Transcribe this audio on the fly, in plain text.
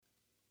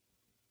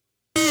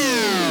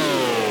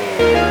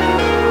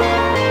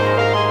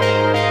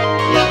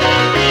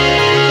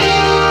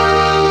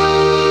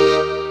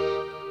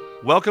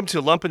Welcome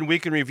to Lumpen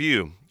Week in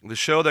Review, the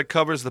show that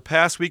covers the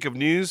past week of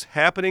news,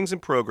 happenings,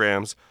 and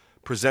programs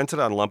presented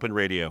on Lumpen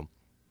Radio.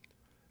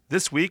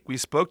 This week, we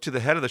spoke to the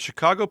head of the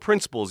Chicago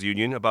Principals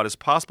Union about his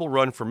possible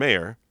run for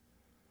mayor,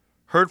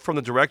 heard from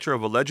the director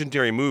of a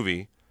legendary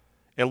movie,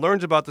 and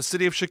learned about the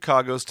city of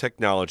Chicago's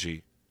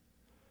technology.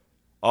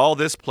 All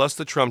this plus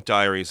the Trump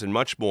diaries and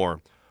much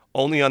more,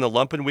 only on the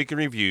Lumpen Week in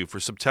Review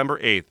for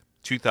September 8th,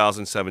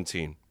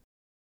 2017.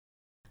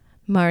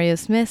 Mario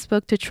Smith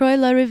spoke to Troy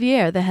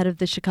LaRiviere, the head of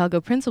the Chicago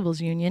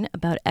Principals Union,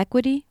 about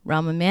equity,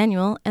 Rahm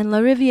Emanuel, and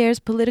LaRiviere's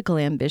political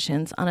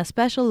ambitions on a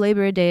special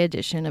Labor Day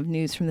edition of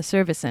News from the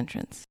Service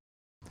Entrance.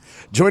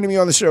 Joining me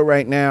on the show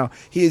right now,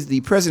 he is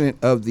the president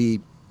of the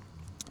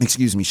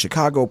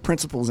Chicago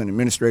Principals and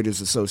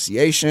Administrators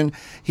Association.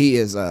 He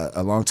is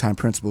a longtime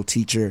principal,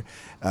 teacher,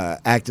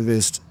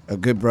 activist, a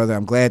good brother.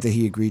 I'm glad that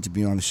he agreed to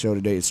be on the show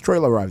today. It's Troy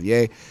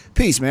LaRiviere.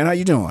 Peace, man. How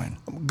you doing?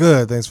 I'm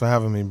good. Thanks for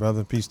having me,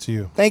 brother. Peace to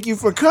you. Thank you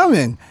for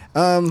coming.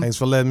 Thanks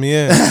for letting me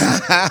in.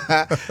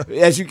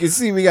 As you can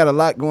see, we got a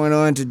lot going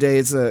on today.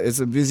 It's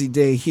a busy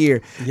day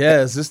here.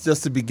 Yeah, is this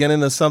just the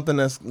beginning of something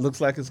that looks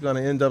like it's going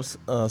to end up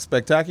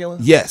spectacular?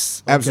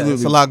 Yes, absolutely.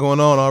 It's a lot going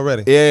on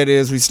already. Yeah, it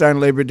is. We're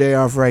starting Labor Day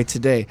off right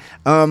today.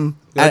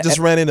 I just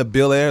ran into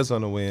Bill Ayers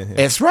on the way in here.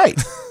 That's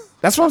right.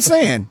 That's what I'm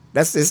saying.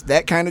 That's just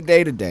that kind of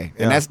day today,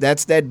 and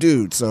that's that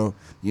dude. So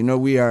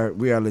we are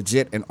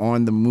legit and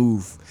on the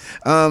move.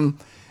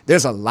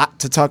 There's a lot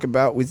to talk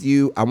about with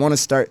you. I want to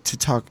start to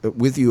talk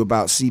with you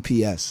about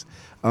CPS.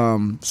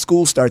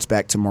 School starts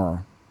back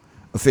tomorrow,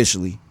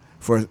 officially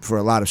for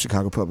a lot of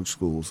Chicago public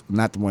schools,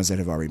 not the ones that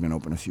have already been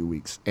open a few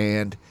weeks,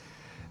 and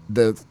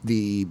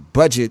the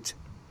budget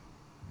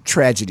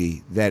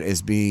tragedy that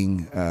is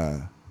being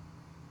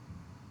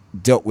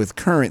dealt with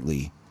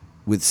currently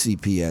with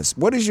CPS.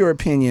 What is your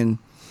opinion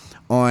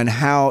on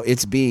how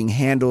it's being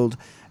handled,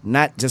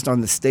 not just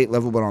on the state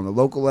level, but on the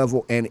local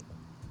level, and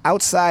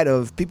outside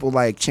of people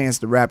like Chance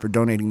the Rapper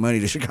donating money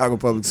to Chicago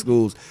Public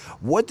Schools?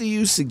 What do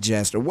you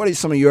suggest, or what are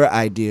some of your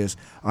ideas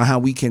on how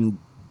we can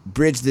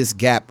bridge this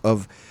gap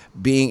of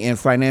being in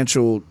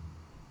financial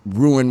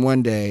ruin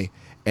one day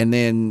and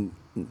then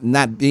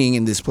not being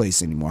in this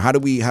place anymore? How do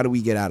we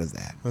get out of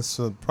that? That's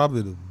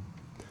probably the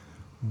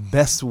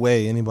best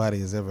way anybody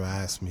has ever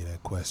asked me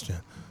that question.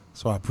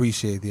 So I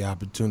appreciate the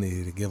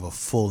opportunity to give a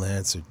full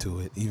answer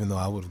to it, even though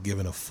I would have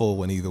given a full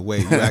one either way.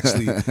 You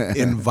actually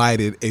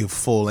invited a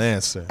full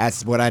answer.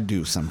 That's what I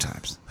do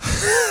sometimes.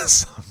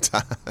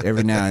 Sometimes.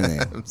 Every now and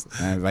then.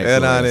 I invite Every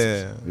full now and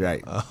answers. then.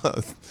 Right.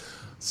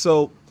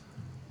 So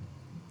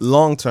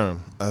long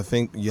term, I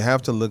think you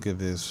have to look at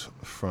this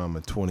from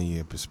a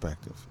 20-year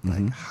perspective.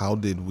 Mm-hmm. Like, how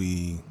did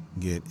we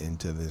get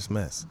into this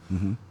mess?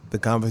 Mm-hmm. The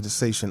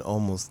conversation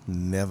almost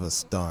never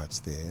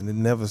starts there. And it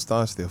never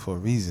starts there for a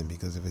reason,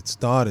 because if it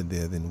started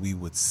there, then we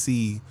would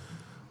see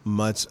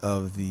much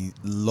of the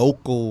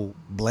local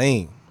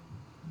blame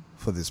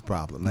for this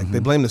problem. Like, they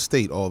blame the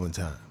state all the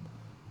time.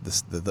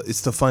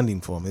 It's the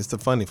funding formula. It's the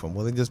funding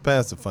formula. Well, they just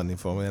passed the funding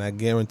formula, and I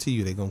guarantee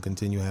you they're going to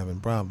continue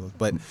having problems.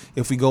 But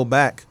if we go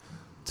back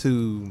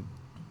to,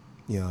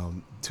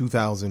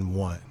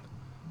 2001,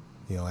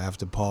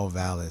 after Paul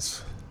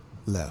Vallis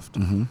left,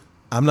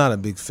 I'm not a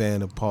big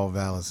fan of Paul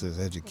Vallis's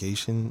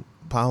education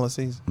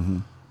policies,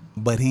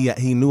 but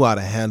he knew how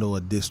to handle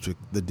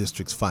the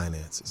district's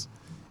finances.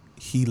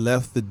 He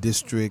left the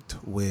district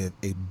with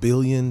 $1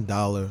 billion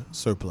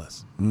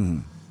surplus.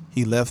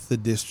 He left the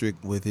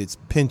district with its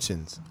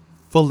pensions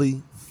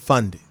fully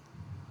funded.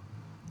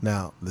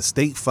 Now, the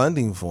state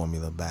funding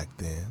formula back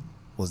then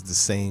was the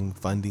same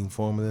funding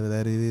formula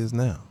that it is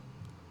now.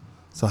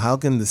 So how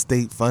can the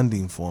state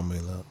funding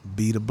formula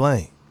be to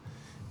blame?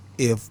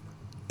 If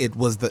it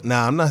was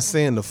now, I'm not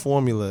saying the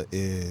formula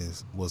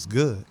was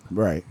good.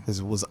 Right.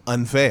 It was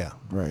unfair.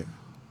 Right.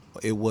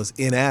 It was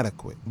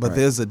inadequate. But Right.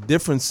 there's a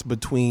difference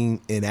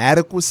between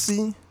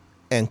inadequacy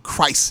and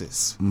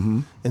crisis.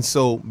 And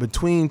so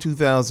between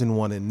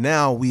 2001 and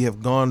now, we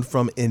have gone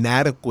from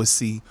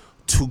inadequacy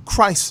to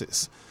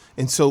crisis.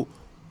 And so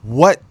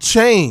what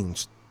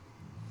changed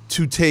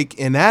to take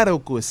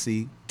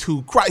inadequacy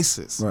to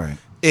crisis? Right.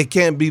 It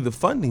can't be the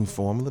funding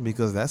formula,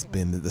 because that's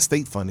been the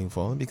state funding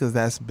formula, because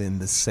that's been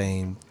the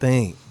same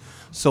thing.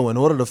 So in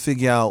order to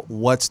figure out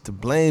what's to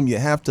blame, you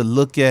have to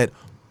look at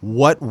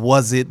what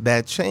was it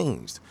that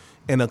changed.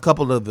 And a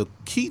couple of the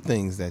key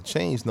things that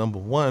changed: number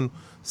one,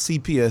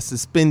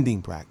 CPS's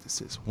spending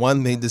practices.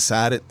 One, they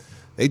decided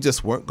they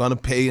just weren't going to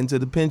pay into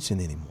the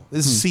pension anymore.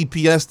 This is a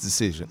CPS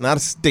decision, not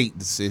a state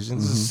decision.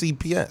 This is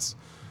CPS.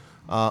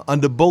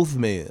 Under both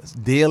mayors,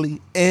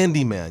 Daley and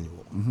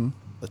Emanuel,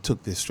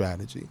 took this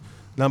strategy.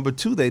 Number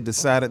two, they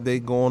decided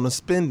they'd go on a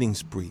spending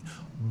spree.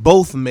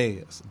 Both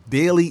mayors,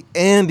 Daley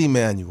and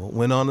Emanuel,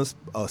 went on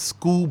a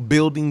school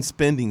building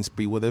spending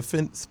spree where they're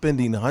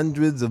spending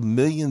hundreds of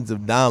millions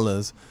of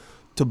dollars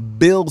to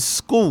build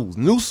schools,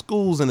 new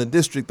schools in a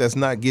district that's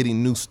not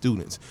getting new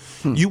students.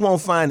 You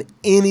won't find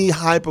any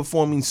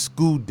high-performing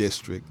school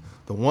district,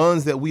 the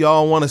ones that we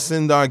all want to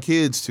send our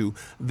kids to,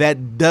 that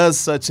has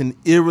such an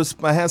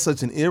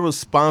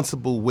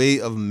irresponsible way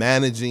of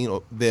managing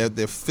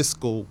their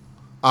fiscal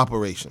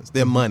operations,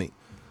 their money.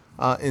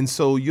 And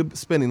so you're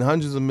spending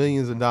hundreds of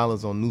millions of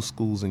dollars on new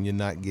schools and you're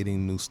not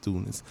getting new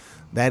students.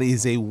 That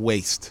is a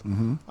waste.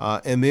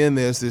 And then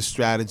there's this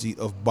strategy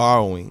of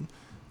borrowing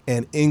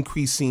and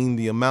increasing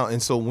the amount.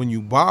 And so when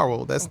you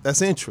borrow,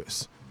 that's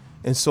interest.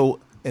 And so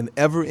an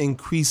ever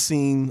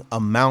increasing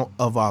amount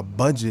of our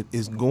budget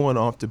is going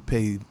off to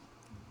pay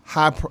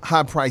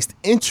high priced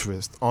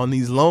interest on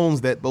these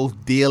loans that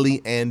both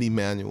Daley and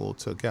Emanuel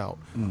took out.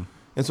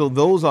 And so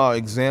those are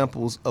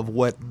examples of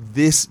what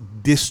this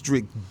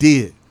district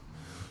did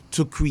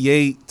to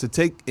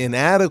take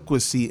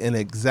inadequacy and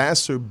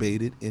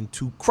exacerbate it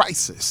into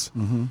crisis.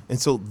 And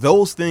so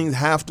those things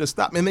have to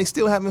stop. And they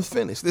still haven't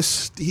finished.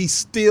 He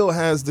still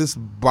has this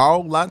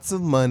borrow lots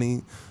of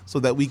money so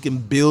that we can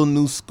build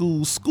new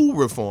school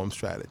reform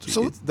strategy.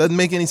 So it doesn't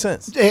make any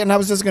sense. And I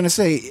was just going to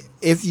say,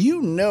 if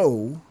you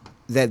know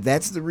that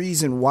that's the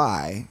reason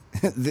why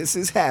this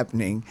is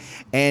happening,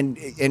 and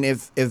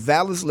if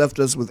Vallis left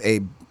us with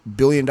a $1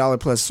 billion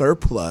plus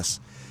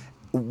surplus,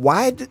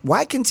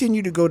 why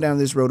continue to go down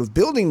this road of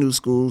building new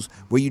schools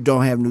where you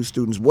don't have new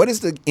students? What is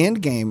the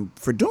end game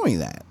for doing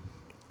that?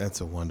 That's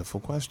a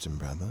wonderful question,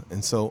 brother.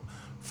 And so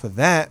for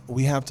that,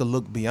 we have to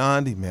look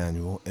beyond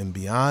Emanuel and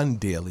beyond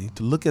Daley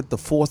to look at the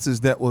forces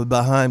that were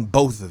behind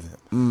both of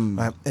them.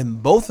 Right?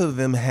 And both of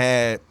them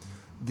had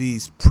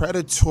these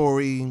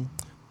predatory,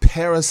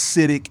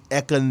 parasitic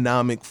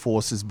economic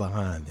forces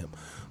behind them.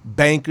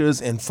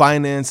 Bankers and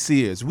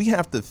financiers. We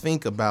have to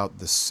think about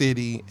the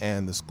city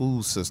and the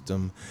school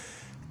system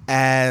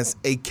as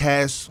a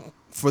cash,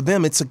 for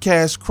them, it's a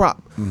cash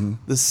crop.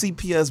 The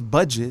CPS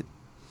budget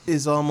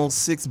is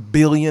almost $6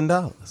 billion.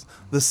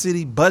 The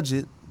city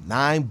budget,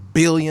 $9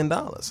 billion.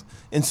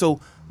 And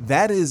so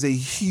that is a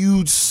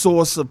huge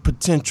source of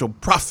potential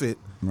profit.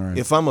 Right.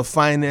 If I'm a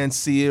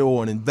financier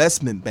or an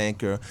investment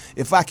banker,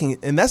 if I can,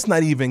 and that's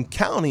not even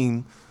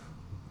counting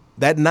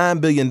that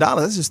 $9 billion,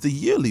 that's just the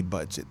yearly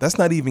budget. That's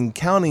not even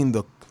counting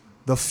the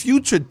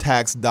future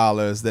tax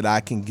dollars that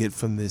I can get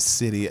from this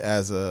city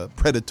as a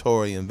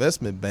predatory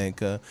investment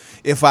banker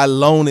if I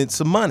loan it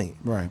some money.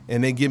 Right.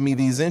 And they give me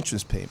these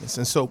interest payments.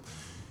 And so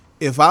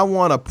if I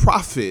want to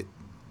profit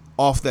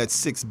off that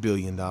 $6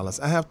 billion,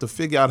 I have to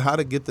figure out how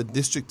to get the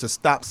district to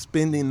stop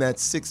spending that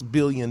 $6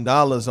 billion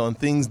on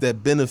things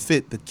that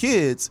benefit the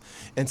kids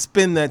and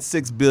spend that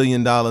 $6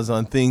 billion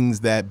on things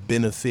that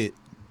benefit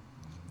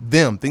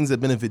them, things that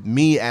benefit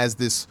me as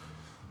this,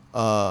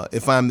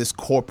 if I'm this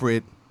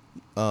corporate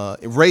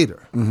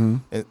raider.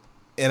 And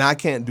I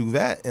can't do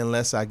that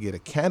unless I get a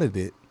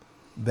candidate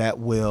that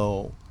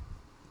will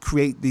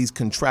create these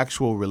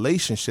contractual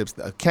relationships,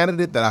 a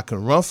candidate that I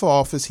can run for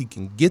office, he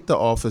can get the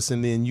office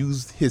and then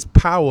use his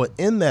power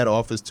in that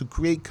office to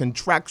create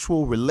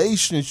contractual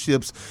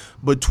relationships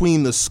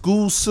between the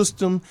school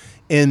system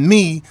and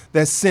me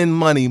that send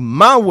money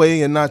my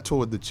way and not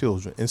toward the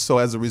children. And so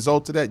as a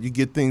result of that, you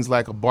get things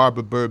like a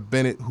Barbara Bird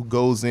Bennett who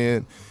goes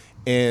in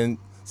and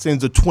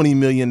sends a $20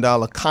 million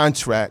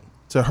contract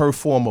to her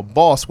former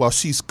boss while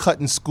she's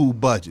cutting school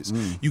budgets.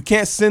 You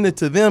can't send it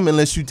to them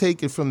unless you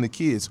take it from the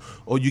kids.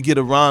 Or you get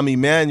a Rahm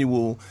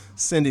Emanuel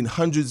sending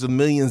hundreds of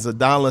millions of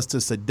dollars to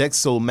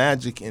Sodexo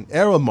Magic and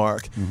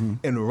Aramark.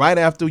 And right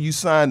after you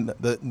sign,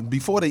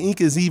 before the ink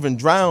is even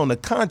dry on the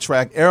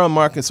contract,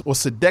 Aramark or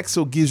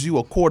Sodexo gives you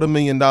a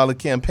 $250,000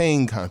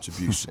 campaign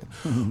contribution.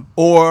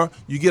 Or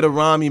you get a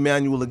Rahm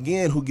Emanuel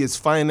again who gets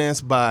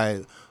financed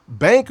by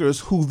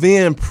bankers who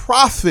then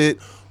profit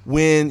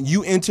when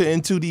you enter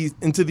into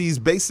these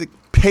basic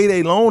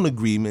payday loan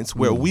agreements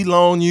where we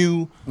loan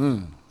you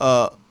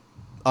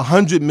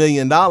 $100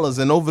 million,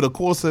 and over the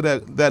course of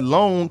that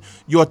loan,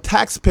 your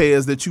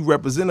taxpayers that you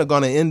represent are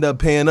going to end up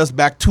paying us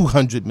back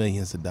 $200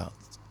 million.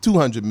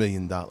 $200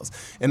 million.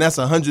 And that's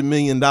 $100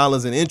 million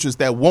in interest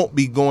that won't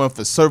be going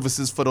for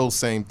services for those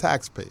same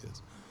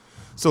taxpayers.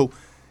 So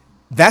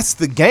that's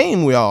the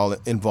game we're all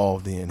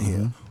involved in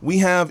here. We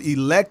have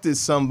elected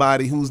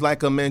somebody who's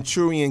like a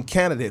Manchurian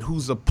candidate,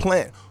 who's a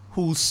plant,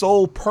 whose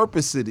sole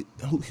purpose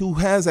who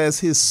has as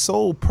his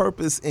sole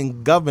purpose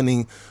in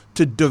governing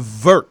to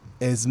divert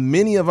as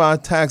many of our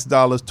tax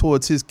dollars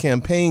towards his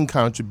campaign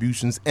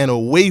contributions and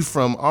away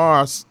from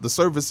the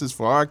services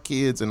for our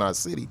kids in our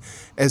city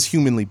as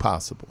humanly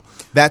possible.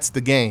 That's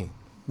the game.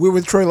 We're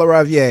with Troy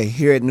LaRaviere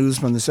here at News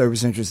from the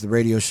Service Interest, the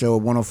radio show,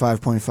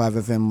 105.5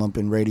 FM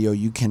Lumpen Radio.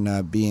 You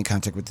can be in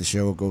contact with the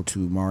show. Go to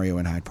Mario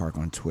and Hyde Park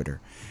on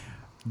Twitter.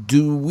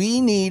 Do we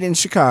need in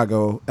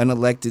Chicago an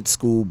elected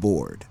school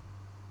board?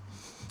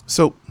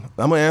 So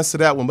I'm going to answer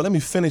that one, but let me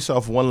finish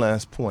off one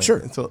last point.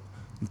 Sure.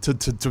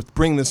 To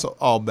bring this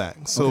all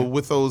back. So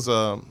with those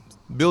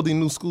building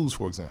new schools,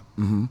 for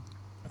example,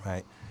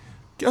 right?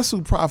 Guess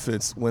who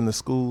profits when the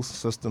school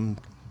system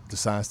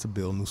decides to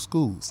build new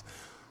schools?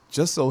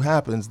 Just so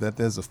happens that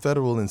there's a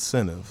federal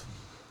incentive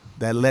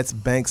that lets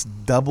banks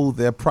double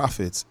their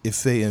profits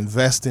if they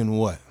invest in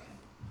what?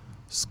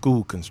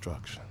 School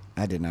construction.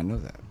 I did not know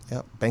that.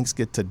 Yep. Banks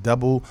get to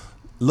double.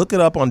 Look it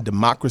up on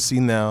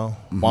Democracy Now!,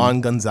 Juan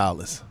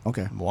Gonzalez.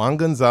 Okay. Juan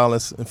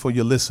Gonzalez, and for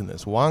your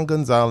listeners, Juan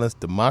Gonzalez,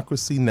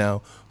 Democracy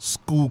Now!,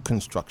 school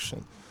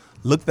construction.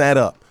 Look that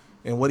up.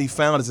 And what he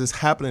found is it's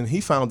happening.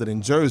 He found it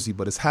in Jersey,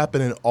 but it's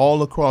happening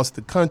all across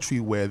the country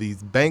where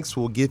these banks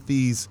will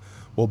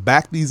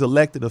back these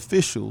elected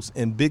officials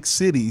in big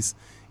cities,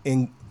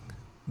 and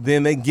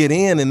then they get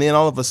in, and then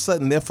all of a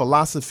sudden their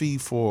philosophy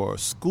for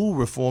school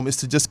reform is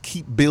to just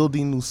keep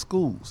building new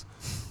schools.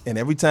 And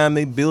every time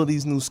they build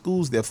these new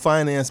schools, they're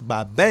financed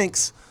by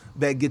banks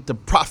that get to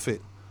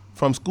profit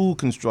from school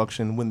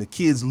construction when the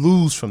kids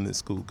lose from this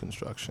school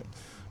construction,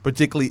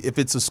 particularly if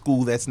it's a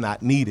school that's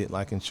not needed,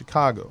 like in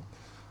Chicago.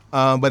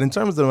 But in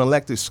terms of an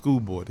elected school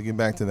board, to get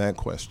back to that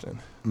question,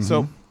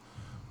 so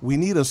we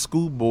need a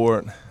school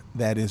board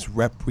that is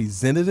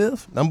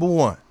representative, number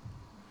one,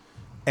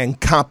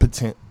 and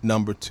competent,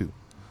 number two.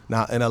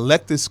 Now, an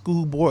elected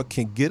school board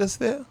can get us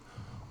there,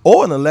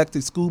 or an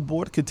elected school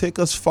board could take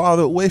us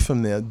farther away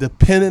from there,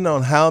 depending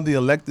on how the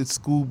elected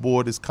school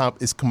board is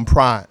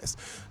comprised,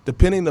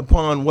 depending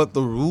upon what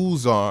the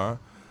rules are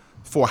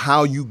for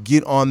how you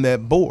get on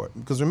that board.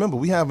 Because remember,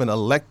 we have an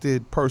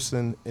elected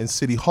person in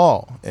City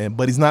Hall,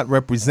 but he's not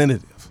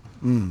representative.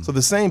 So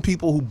the same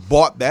people who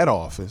bought that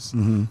office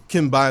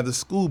can buy the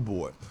school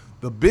board.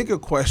 The bigger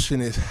question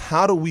is,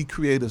 how do we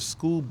create a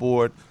school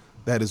board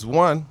that is,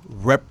 one,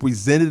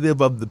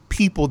 representative of the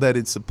people that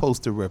it's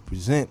supposed to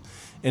represent,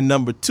 and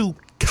number two,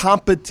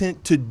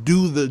 competent to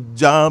do the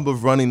job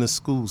of running the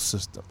school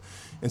system?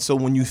 And so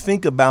when you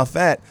think about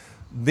that,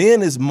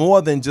 then it's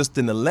more than just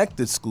an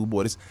elected school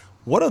board. It's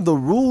what are the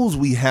rules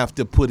we have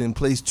to put in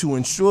place to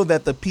ensure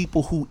that the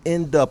people who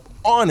end up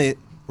on it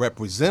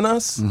represent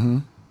us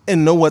and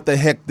know what the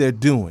heck they're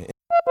doing?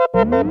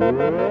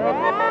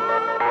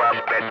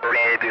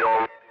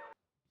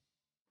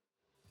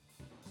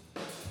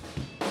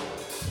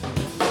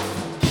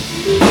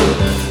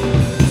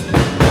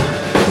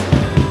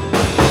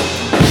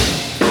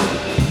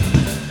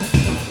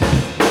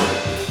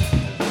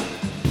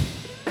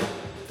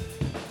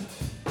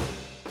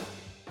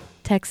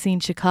 Tech Scene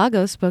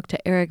Chicago spoke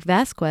to Eric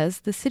Vasquez,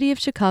 the City of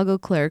Chicago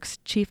Clerk's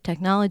Chief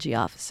Technology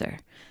Officer.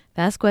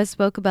 Vasquez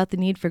spoke about the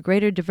need for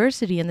greater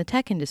diversity in the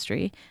tech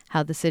industry,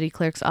 how the City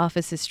Clerk's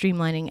office is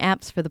streamlining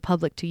apps for the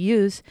public to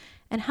use,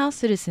 and how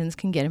citizens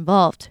can get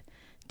involved.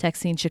 Tech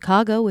Scene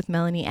Chicago with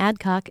Melanie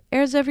Adcock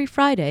airs every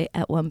Friday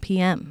at 1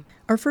 p.m.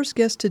 Our first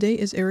guest today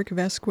is Eric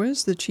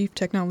Vasquez, the Chief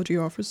Technology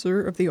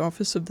Officer of the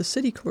Office of the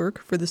City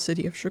Clerk for the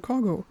City of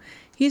Chicago.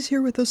 He's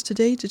here with us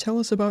today to tell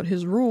us about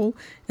his role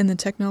in the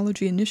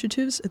technology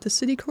initiatives at the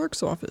City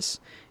Clerk's office.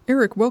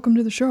 Eric, welcome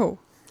to the show.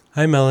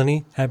 Hi,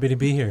 Melanie. Happy to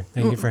be here.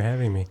 Thank you for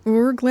having me. Well,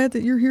 we're glad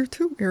that you're here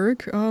too,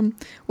 Eric.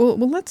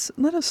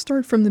 Let us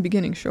start from the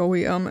beginning, shall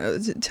we?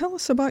 Tell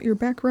us about your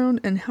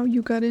background and how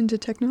you got into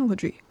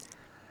technology.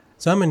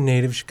 So I'm a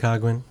native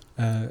Chicagoan.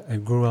 I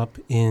grew up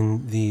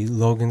in the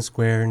Logan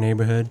Square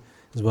neighborhood,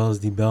 as well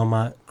as the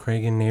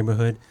Belmont-Cragen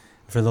neighborhood.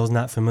 For those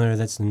not familiar,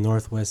 that's the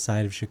northwest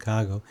side of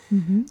Chicago.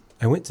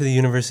 I went to the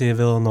University of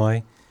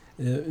Illinois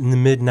in the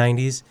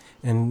mid-'90s,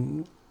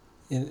 and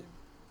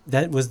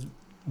that was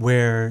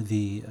where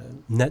the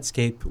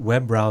Netscape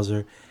web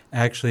browser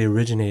actually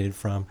originated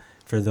from,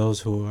 for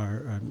those who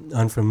are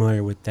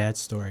unfamiliar with that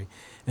story.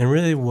 And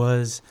really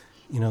was,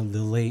 the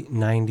late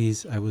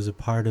 90s. I was a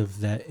part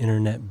of that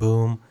internet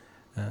boom.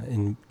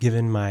 And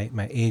given my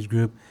age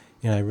group,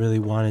 I really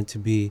wanted to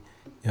be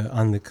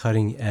on the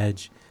cutting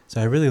edge. So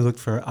I really looked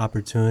for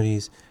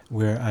opportunities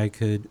where I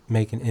could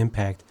make an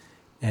impact.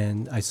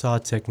 And I saw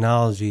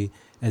technology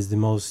as the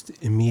most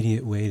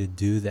immediate way to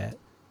do that.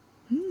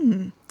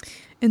 And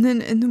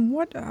then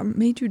what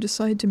made you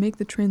decide to make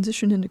the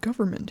transition into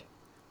government?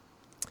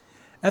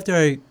 After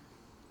I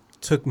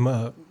took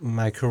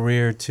my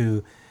career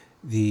to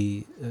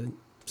the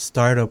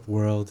startup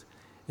world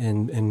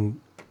and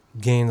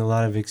gained a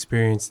lot of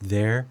experience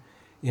there,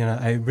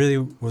 I really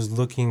was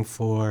looking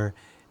for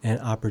an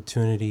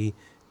opportunity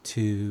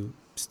to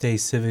stay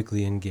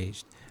civically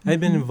engaged. I'd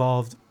been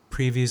involved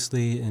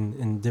previously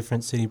in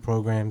different city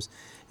programs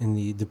in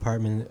the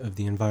Department of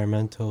the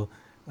Environmental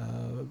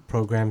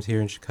programs here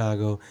in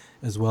Chicago,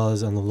 as well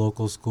as on the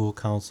local school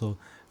council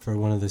for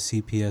one of the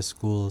CPS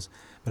schools.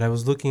 But I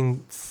was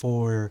looking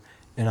for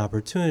an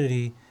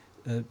opportunity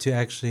to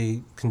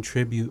actually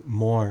contribute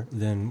more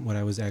than what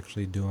I was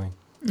actually doing.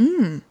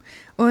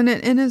 Well,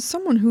 and as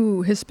someone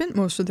who has spent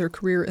most of their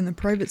career in the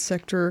private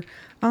sector,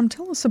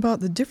 tell us about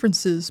the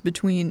differences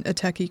between a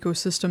tech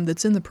ecosystem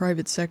that's in the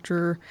private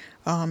sector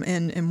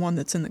and one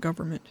that's in the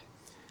government.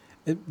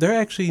 They're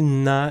actually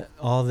not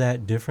all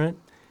that different.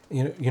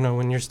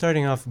 When you're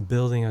starting off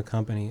building a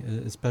company,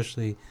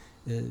 especially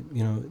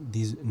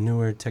these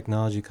newer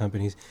technology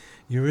companies,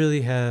 you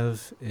really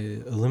have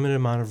a limited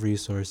amount of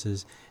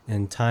resources,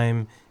 and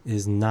time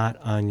is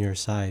not on your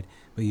side.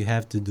 But you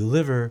have to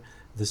deliver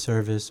the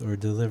service or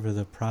deliver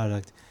the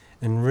product.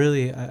 And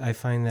really, I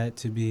find that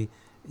to be,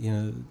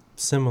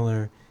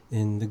 similar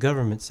in the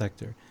government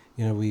sector.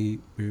 We're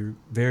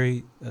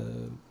very,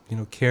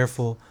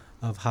 careful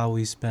of how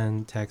we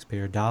spend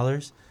taxpayer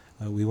dollars.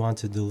 We want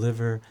to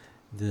deliver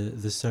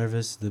the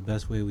service the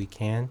best way we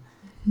can.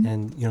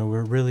 And,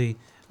 we're really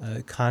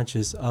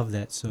conscious of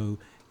that. So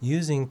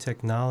using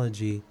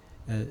technology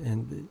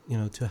and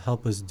to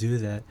help us do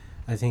that,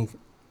 I think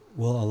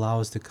will allow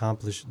us to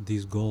accomplish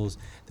these goals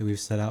that we've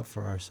set out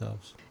for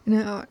ourselves.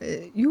 Now,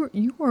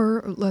 you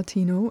are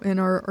Latino, and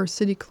our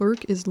city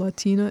clerk is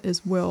Latina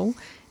as well,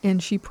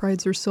 and she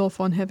prides herself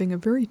on having a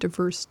very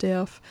diverse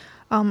staff.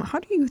 How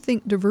do you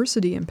think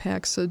diversity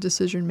impacts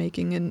decision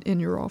making in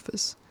your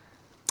office?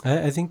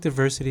 I think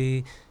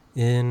diversity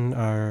in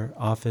our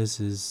office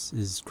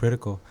is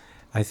critical.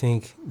 I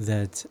think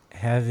that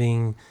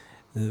having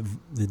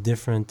the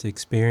different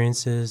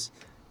experiences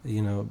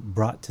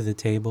brought to the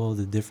table,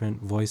 the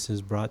different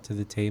voices brought to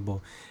the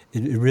table,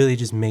 it really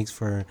just makes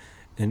for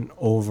an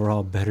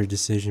overall better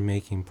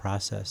decision-making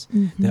process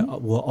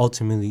that will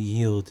ultimately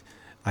yield,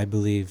 I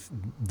believe,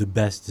 the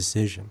best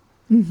decision.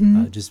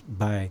 Just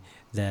by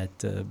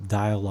that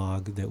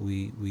dialogue that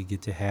we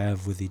get to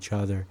have with each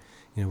other.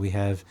 We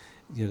have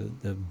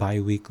the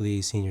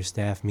bi-weekly senior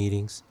staff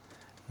meetings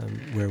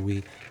where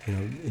we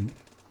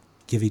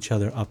give each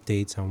other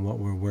updates on what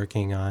we're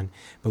working on.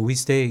 But we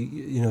stay,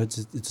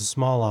 it's a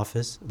small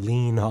office,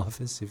 lean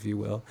office, if you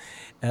will,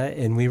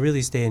 and we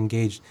really stay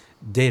engaged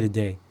day to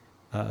day,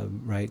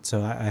 right?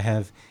 So I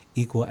have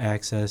equal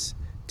access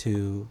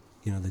to,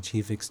 the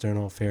chief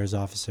external affairs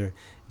officer,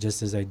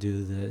 just as I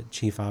do the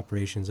chief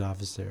operations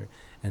officer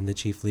and the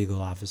chief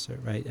legal officer,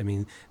 right? I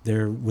mean,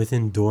 they're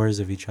within doors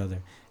of each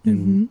other,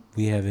 and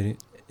we have an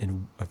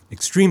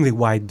extremely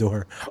wide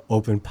door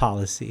open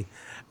policy,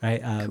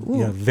 right?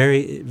 Cool.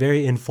 Very,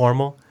 very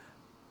informal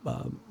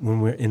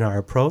when we're in our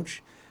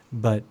approach,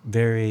 but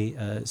very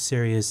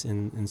serious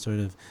in sort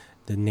of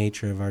the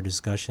nature of our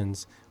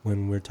discussions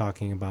when we're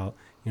talking about,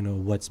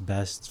 what's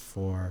best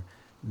for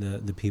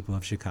the people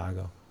of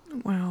Chicago.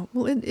 Wow.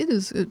 Well, it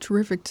is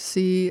terrific to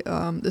see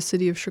the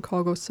city of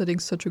Chicago setting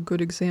such a good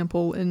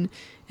example in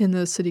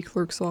the city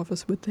clerk's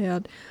office with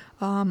that,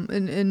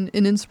 and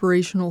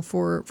inspirational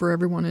for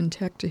everyone in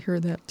tech to hear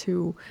that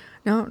too.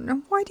 Now,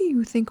 why do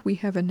you think we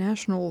have a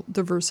national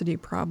diversity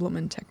problem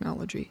in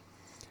technology?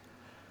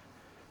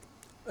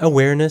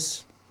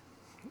 Awareness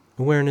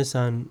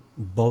on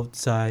both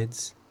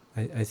sides.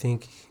 I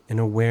think an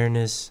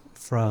awareness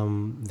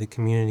from the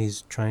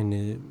communities trying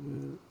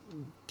to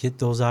get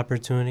those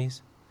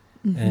opportunities.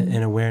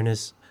 And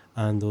awareness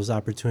on those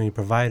opportunity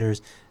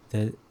providers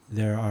that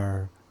there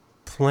are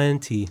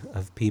plenty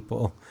of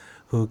people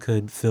who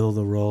could fill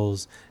the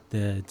roles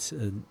that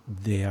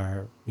they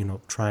are,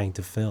 trying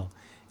to fill.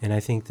 And I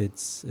think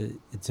that's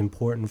it's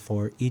important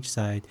for each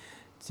side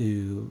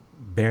to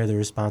bear the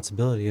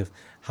responsibility of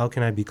how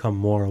can I become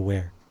more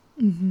aware?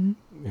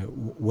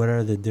 What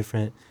are the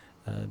different,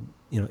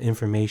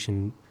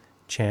 information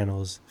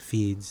channels,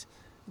 feeds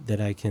that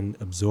I can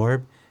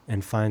absorb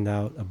and find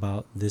out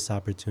about this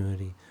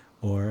opportunity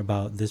or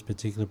about this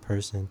particular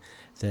person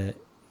that,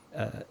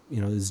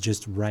 is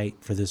just right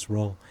for this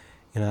role.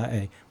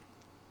 I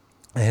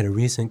had a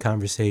recent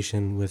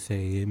conversation with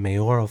a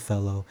mayoral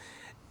fellow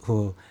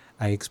who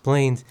I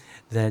explained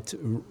that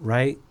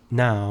right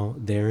now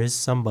there is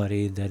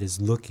somebody that is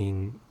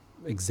looking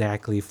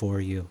exactly for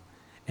you.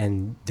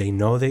 And they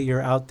know that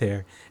you're out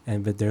there,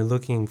 but they're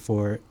looking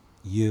for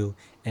you,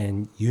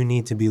 and you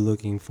need to be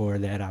looking for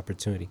that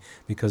opportunity.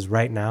 Because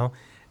right now,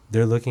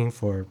 they're looking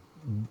for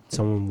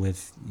someone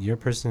with your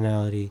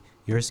personality,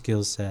 your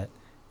skill set,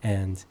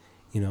 and,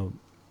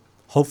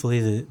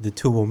 hopefully the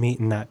two will meet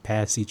and not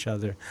pass each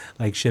other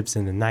like ships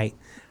in the night,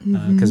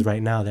 because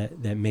right now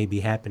that may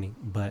be happening.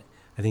 But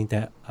I think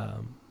that,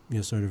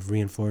 sort of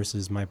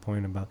reinforces my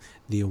point about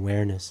the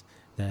awareness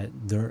that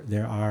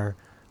there are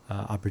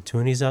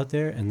opportunities out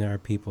there and there are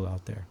people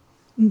out there.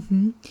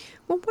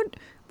 Well,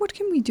 what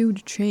can we do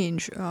to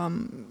change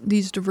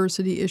these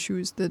diversity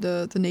issues that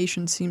the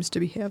nation seems to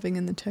be having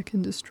in the tech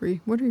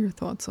industry? What are your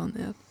thoughts on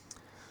that?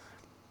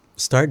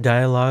 Start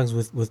dialogues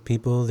with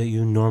people that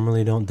you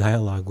normally don't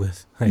dialogue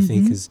with. I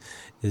think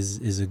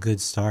is a good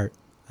start.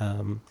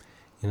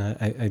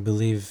 I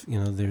believe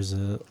there's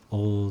a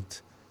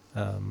old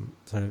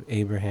sort of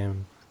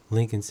Abraham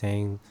Lincoln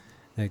saying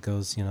that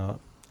goes,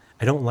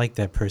 I don't like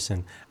that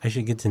person. I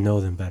should get to know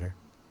them better.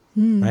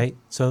 Right?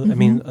 So, I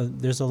mean,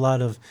 there's a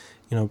lot of,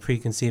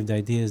 preconceived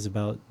ideas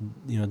about,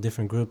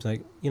 different groups.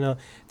 Like,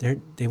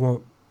 they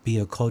won't be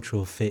a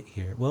cultural fit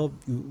here. Well,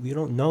 you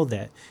don't know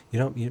that.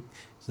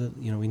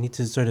 We need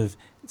to sort of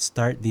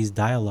start these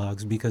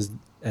dialogues because,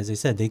 as I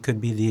said, they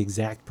could be the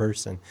exact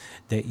person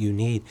that you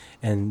need.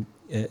 And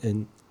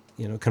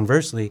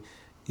conversely,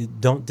 you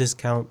don't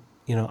discount,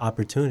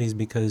 opportunities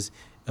because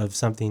of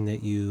something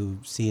that you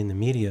see in the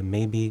media.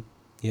 Maybe,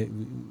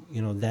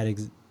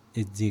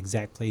 it's the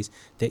exact place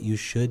that you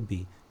should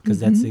be, because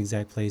that's the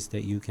exact place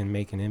that you can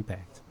make an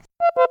impact.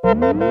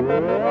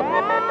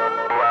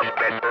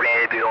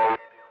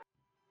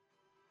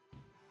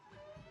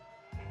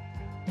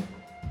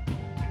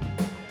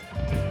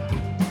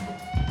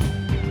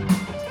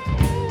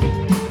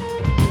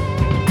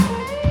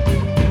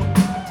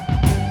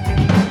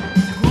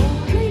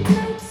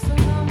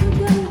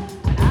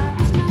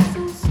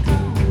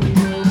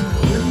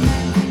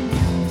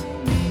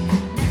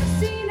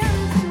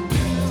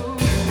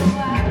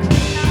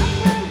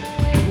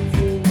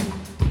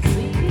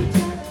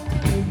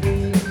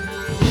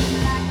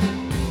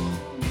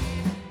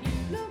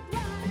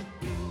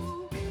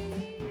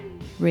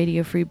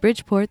 Radio Free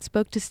Bridgeport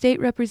spoke to State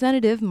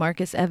Representative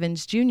Marcus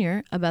Evans, Jr.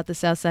 about the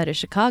South Side of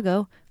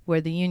Chicago, where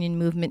the union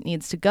movement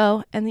needs to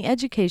go, and the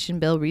education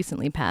bill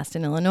recently passed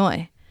in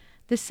Illinois.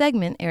 This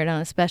segment aired on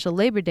a special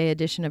Labor Day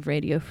edition of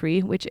Radio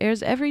Free, which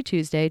airs every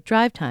Tuesday,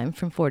 drive time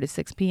from 4 to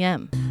 6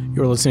 p.m.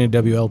 You're listening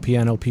to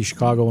WLPN LP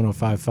Chicago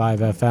 105.5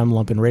 FM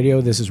Lumpen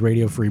Radio. This is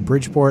Radio Free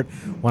Bridgeport.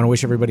 Want to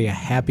wish everybody a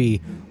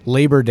happy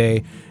Labor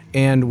Day.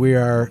 And we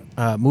are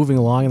moving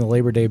along in the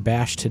Labor Day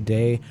bash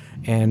today,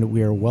 and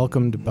we are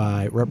welcomed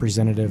by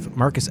Representative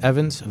Marcus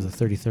Evans of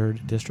the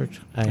 33rd District.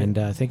 And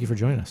thank you for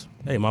joining us.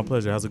 Hey, my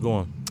pleasure. How's it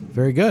going?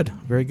 Very good,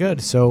 very good.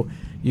 So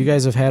you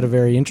guys have had a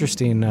very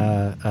interesting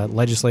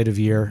legislative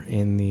year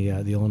in the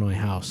Illinois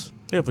House.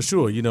 Yeah, for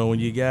sure. You know, when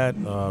you got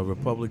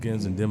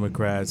Republicans and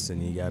Democrats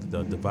and you got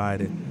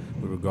divided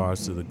with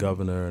regards to the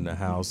governor and the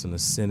House and the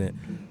Senate,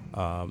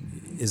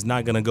 it's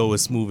not going to go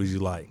as smooth as you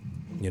like,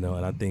 you know,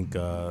 and I think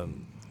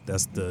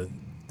that's the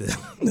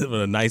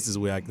nicest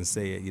way I can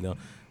say it. You know,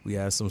 we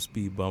had some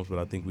speed bumps, but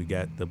I think we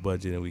got the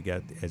budget and we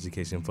got the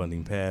education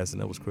funding passed,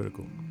 and that was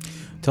critical.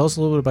 Tell us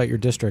a little bit about your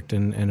district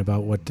and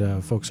about what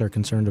folks are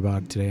concerned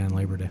about today on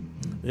Labor Day.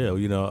 Yeah, well,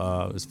 you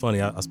know, it's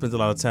funny. I spent a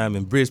lot of time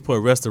in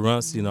Bridgeport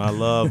restaurants. You know, I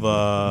love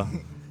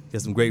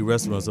got some great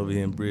restaurants over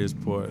here in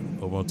Bridgeport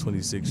over on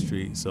 26th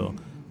Street. So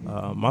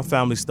my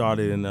family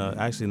started in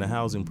actually in the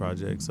housing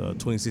projects,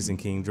 26 and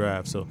King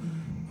Drive. So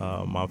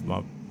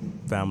my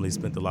family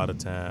spent a lot of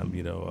time,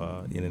 you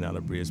know, in and out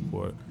of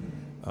Bridgeport.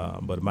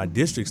 But my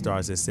district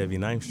starts at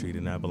 79th Street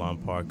in Avalon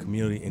Park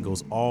Community and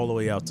goes all the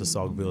way out to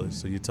Sauk Village.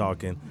 So you're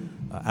talking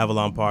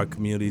Avalon Park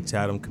Community,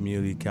 Chatham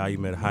Community,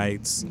 Calumet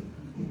Heights,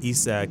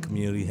 Eastside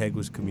Community,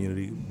 Hegewisch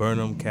Community,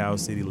 Burnham, Cal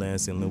City,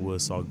 Lansing, Linwood,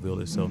 Sauk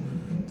Village. So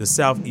the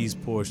southeast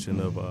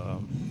portion of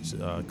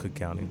Cook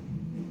County.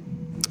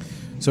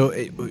 So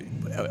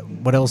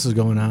what else is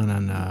going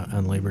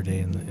on Labor Day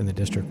in the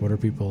district? What are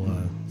people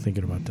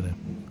thinking about today?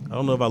 I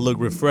don't know if I look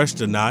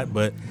refreshed or not,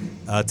 but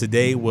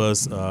today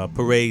was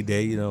parade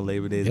day. You know,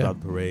 Labor Day is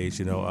about parades.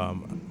 You know,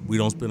 we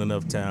don't spend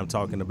enough time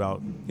talking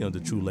about, you know, the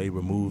true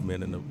labor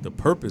movement and the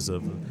purpose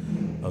of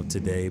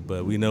today.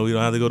 But we know we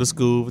don't have to go to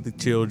school with the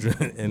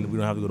children and we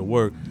don't have to go to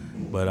work.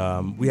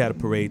 But we had a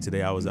parade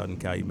today. I was out in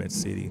Calumet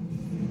City.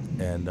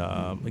 And,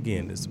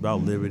 again, it's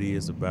about liberty.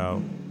 It's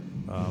about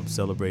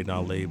celebrating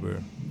our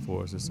labor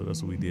forces. So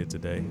that's what we did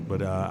today.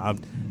 But I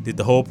did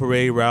the whole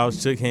parade route,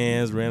 shook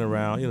hands, ran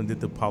around, you know,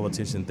 did the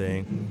politician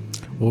thing.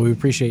 Well, we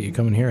appreciate you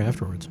coming here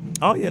afterwards.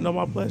 Oh, yeah, no,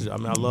 my pleasure. I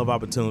mean, I love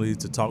opportunities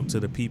to talk to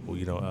the people,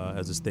 you know,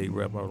 as a state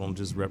rep. I don't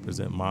just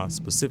represent my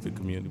specific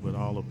community, but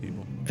all the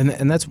people.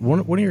 And that's one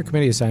of your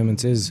committee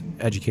assignments is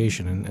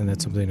education, and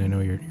that's something I know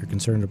you're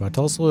concerned about.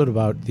 Tell us a little bit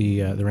about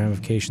the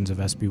ramifications of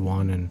SB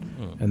 1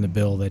 and the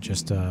bill that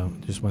just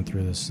went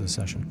through this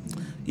session.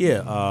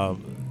 Yeah,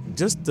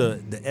 just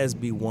the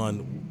SB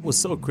 1 was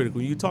so critical.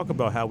 When you talk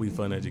about how we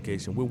fund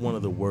education, we're one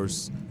of the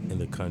worst in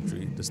the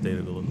country, the state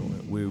of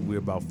Illinois. We're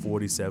about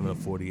 47 or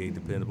 48,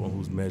 depending upon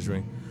who's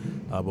measuring.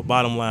 But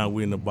bottom line,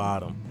 we're in the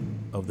bottom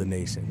of the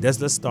nation.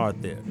 Let's start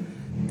there.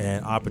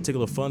 And our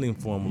particular funding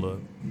formula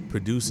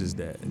produces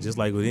that. And just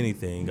like with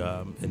anything,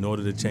 in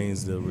order to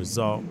change the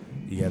result,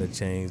 you got to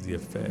change the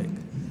effect.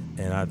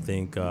 And I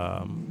think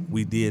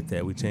we did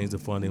that. We changed the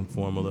funding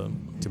formula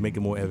to make it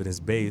more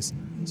evidence-based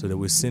so that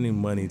we're sending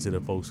money to the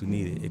folks who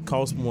need it. It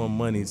costs more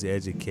money to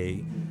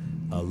educate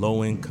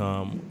low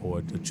income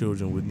or the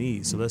children with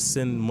needs. So let's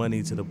send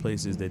money to the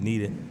places that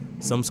need it.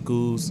 Some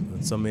schools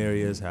in some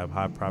areas have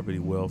high property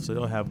wealth, so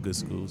they'll have good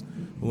schools.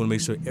 We want to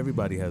make sure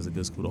everybody has a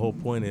good school. The whole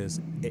point is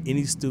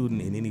any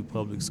student in any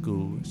public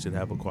school should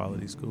have a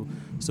quality school.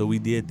 So we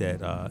did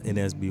that in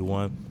SB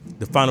 1.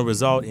 The final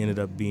result ended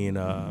up being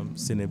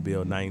Senate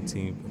Bill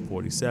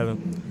 1947,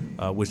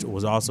 which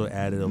was also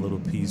added a little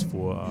piece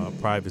for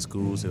private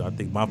schools. And I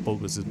think my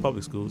focus is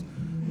public schools.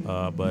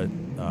 But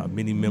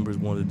many members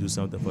wanted to do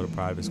something for the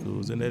private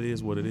schools, and that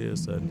is what it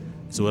is.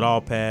 So it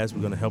all passed.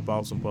 We're going to help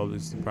out some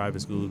private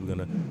schools. We're going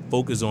to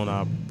focus on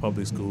our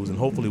public schools, and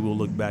hopefully we'll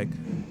look back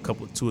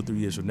 2 or 3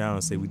 years from now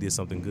and say we did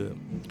something good.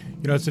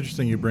 You know, it's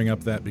interesting you bring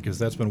up that because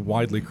that's been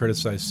widely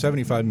criticized.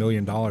 $75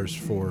 million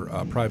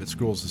for private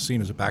schools is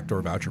seen as a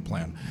backdoor voucher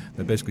plan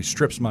that basically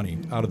strips money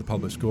out of the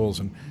public schools.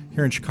 And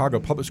here in Chicago,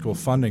 public school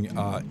funding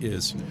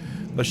is,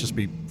 let's just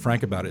be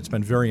frank about it, it's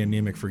been very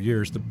anemic for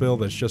years. The bill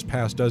that's just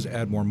passed does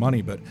add more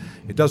money, but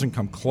it doesn't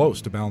come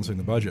close to balancing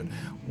the budget.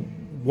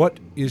 What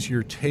is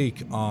your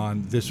take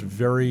on this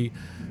very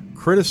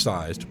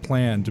criticized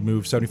plan to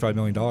move $75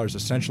 million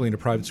essentially into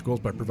private schools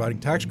by providing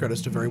tax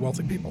credits to very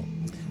wealthy people?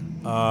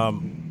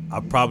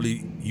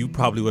 You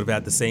probably would have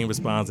had the same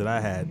response that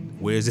I had.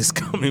 Where is this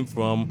coming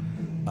from?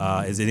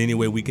 Is there any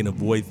way we can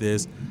avoid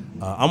this?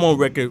 I'm on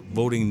record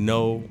voting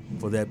no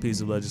for that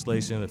piece of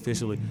legislation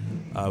officially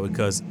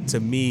because to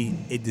me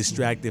it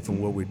distracted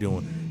from what we're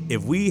doing.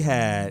 If we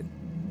had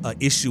an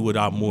issue with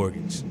our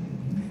mortgage,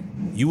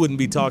 you wouldn't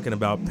be talking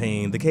about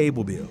paying the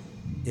cable bill.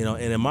 You know,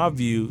 and in my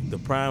view, the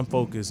prime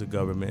focus of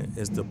government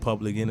is the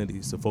public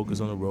entities to focus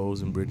on the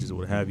roads and bridges or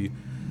what have you,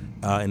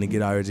 and to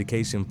get our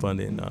education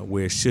funding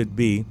where it should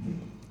be.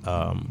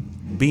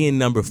 being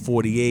number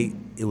 48,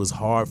 it was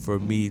hard for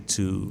me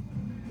to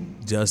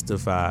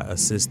justify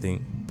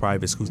assisting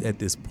private schools at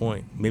this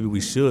point. Maybe we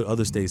should.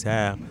 Other states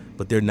have,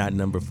 but they're not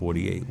number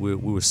 48. We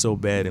were so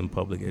bad in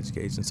public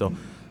education. So,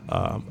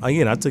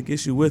 again, I took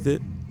issue with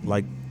it,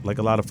 like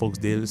a lot of folks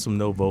did. There's some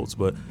no votes,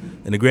 but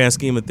in the grand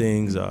scheme of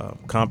things,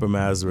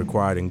 compromise is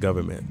required in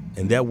government.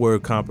 And that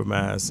word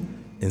compromise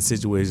in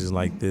situations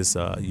like this,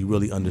 you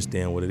really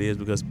understand what it is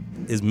because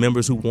it's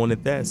members who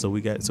wanted that, so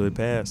it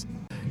passed.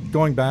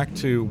 Going back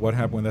to what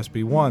happened with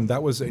SB1,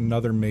 that was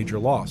another major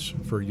loss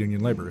for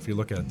union labor, if you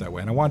look at it that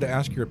way. And I wanted to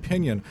ask your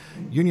opinion.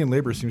 Union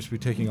labor seems to be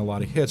taking a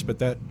lot of hits, but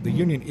that the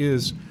union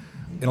is,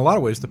 in a lot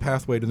of ways, the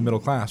pathway to the middle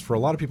class for a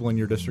lot of people in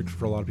your district,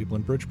 for a lot of people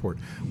in Bridgeport.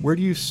 Where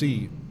do you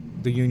see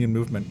the union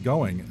movement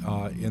going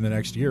in the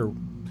next year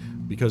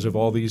because of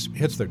all these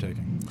hits they're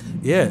taking?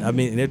 Yeah, I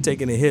mean, they're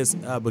taking the hits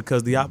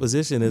because the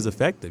opposition is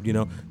effective. You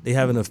know, they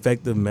have an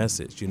effective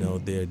message. You know,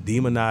 they're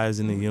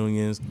demonizing the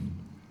unions.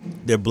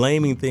 They're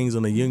blaming things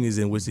on the unions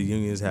in which the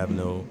unions have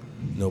no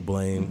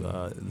blame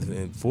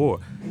for.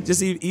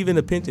 Just even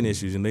the pension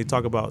issues, and they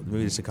talk about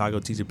maybe the Chicago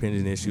teacher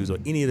pension issues or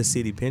any of the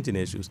city pension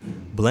issues,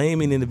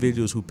 blaming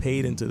individuals who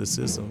paid into the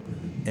system.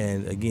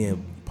 And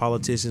again,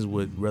 politicians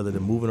would, rather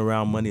than moving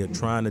around money or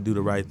trying to do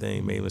the right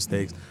thing, made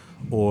mistakes,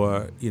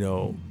 or, you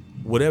know,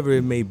 whatever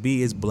it may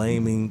be, is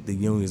blaming the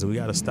unions. And we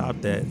got to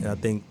stop that. And I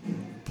think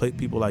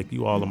people like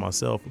you all and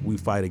myself, we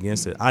fight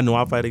against it. I know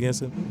I fight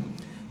against it.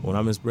 When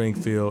I'm in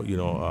Springfield, you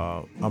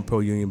know, I'm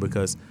pro-union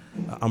because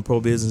I'm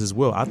pro-business as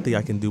well. I think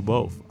I can do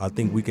both. I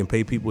think we can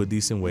pay people a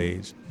decent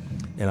wage,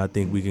 and I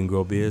think we can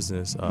grow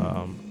business.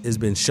 It's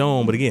been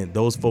shown, but again,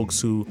 those folks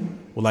who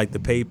would like to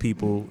pay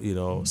people, you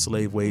know,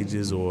 slave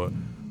wages or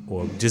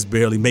just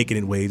barely making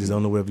it wages, I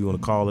don't know whatever you want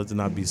to call it, to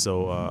not be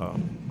so,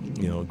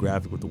 you know,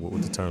 graphic with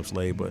the term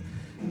slave, but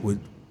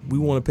we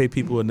want to pay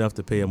people enough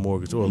to pay a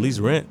mortgage or at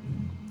least rent.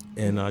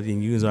 And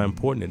unions are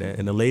important to that.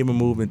 And the labor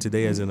movement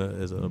today is an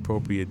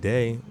appropriate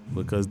day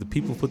because the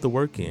people put the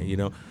work in. You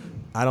know,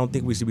 I don't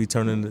think we should be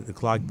turning the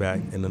clock back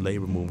in the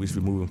labor movement. We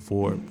should be moving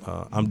forward.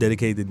 I'm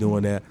dedicated to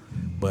doing that,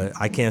 but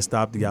I can't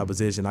stop the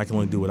opposition. I can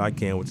only do what I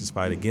can, which is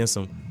fight against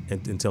them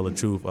and tell the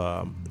truth.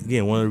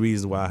 Again, one of the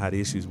reasons why I had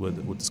issues with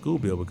the school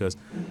bill because,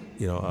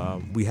 you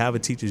know, we have a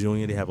teachers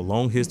union. They have a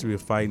long history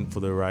of fighting for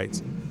their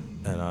rights.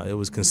 And it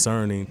was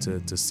concerning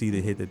to see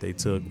the hit that they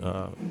took.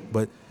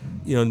 But,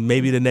 you know,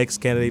 maybe the next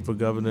candidate for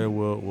governor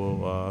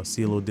will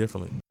see a little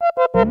differently.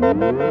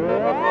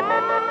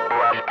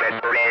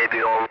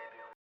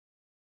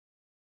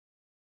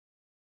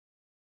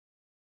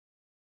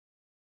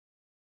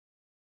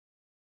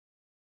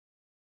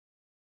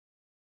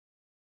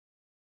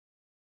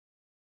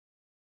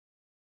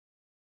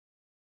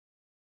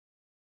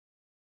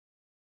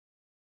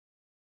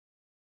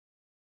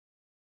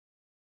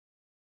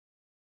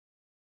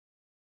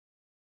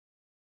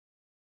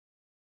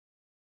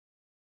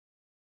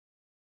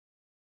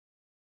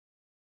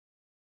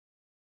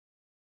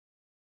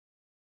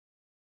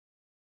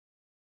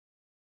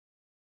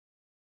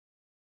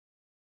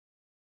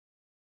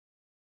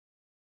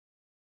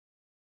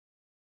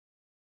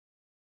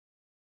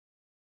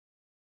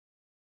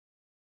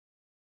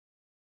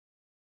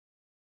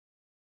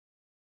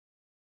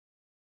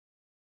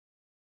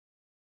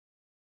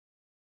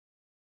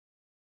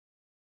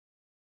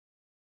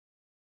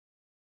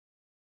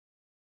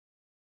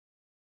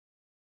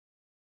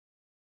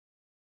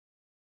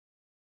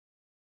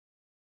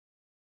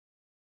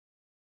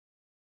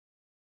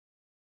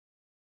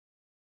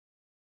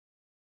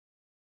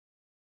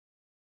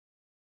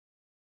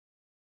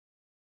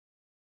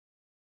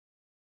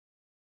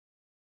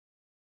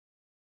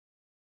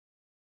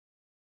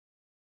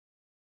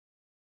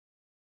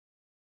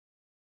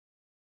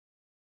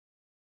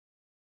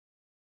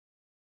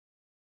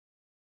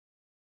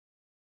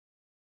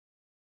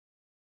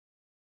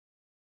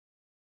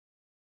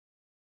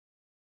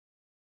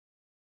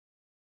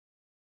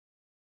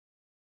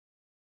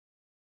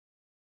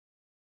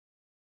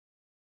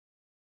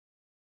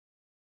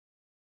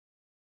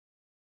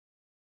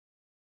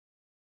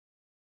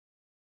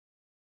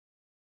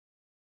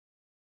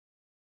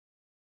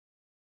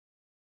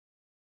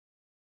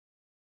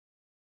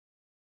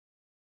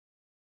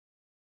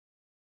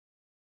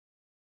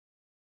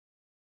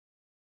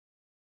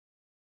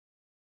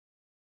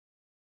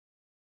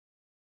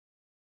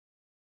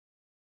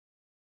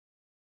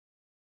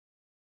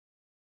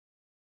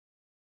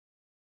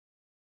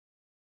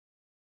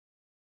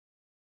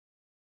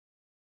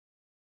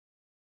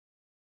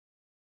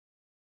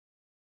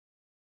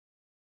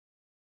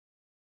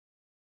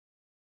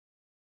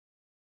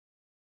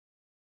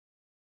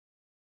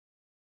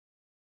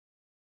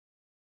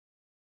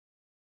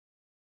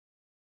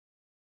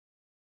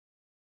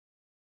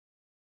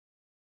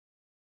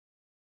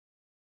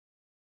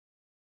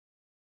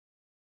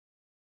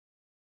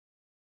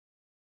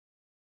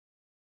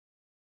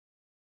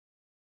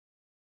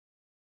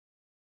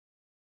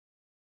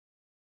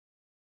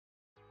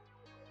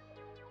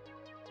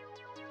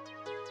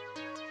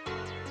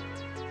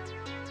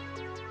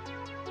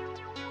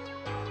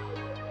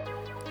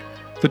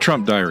 The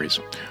Trump Diaries.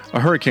 A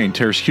hurricane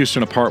tears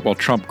Houston apart while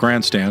Trump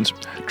grandstands.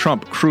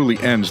 Trump cruelly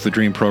ends the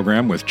DREAM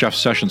program with Jeff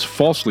Sessions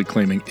falsely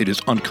claiming it is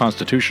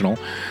unconstitutional.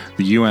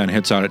 The UN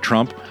hits out at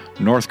Trump.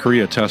 North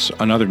Korea tests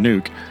another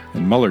nuke.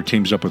 And Mueller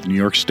teams up with New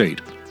York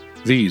State.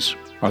 These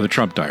are the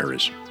Trump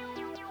Diaries.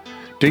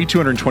 Day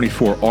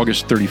 224,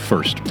 August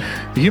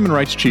 31st. The Human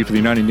Rights Chief of the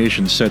United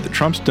Nations said that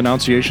Trump's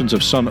denunciations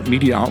of some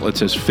media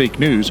outlets as fake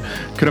news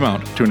could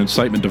amount to an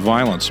incitement to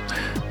violence.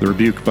 The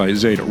rebuke by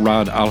Zaid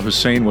Ra'ad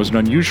al-Hussein was an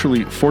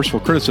unusually forceful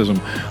criticism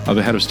of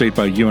the head of state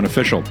by a UN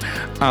official.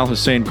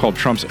 Al-Hussein called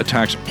Trump's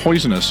attacks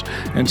poisonous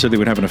and said they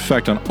would have an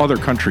effect on other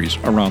countries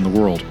around the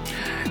world.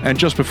 And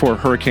just before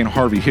Hurricane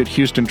Harvey hit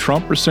Houston,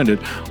 Trump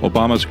rescinded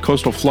Obama's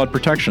coastal flood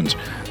protections.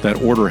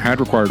 That order had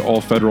required all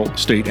federal,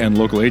 state, and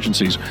local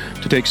agencies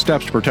to take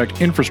steps to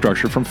protect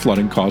infrastructure from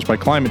flooding caused by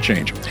climate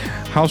change.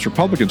 House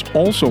Republicans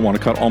also want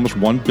to cut almost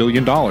 $1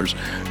 billion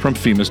from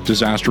FEMA's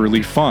Disaster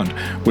Relief Fund,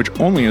 which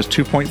only has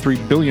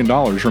 $2.3 billion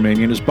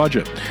remaining in his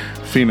budget.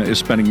 FEMA is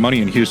spending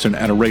money in Houston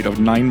at a rate of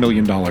 $9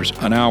 million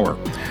an hour.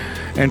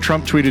 And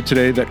Trump tweeted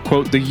today that,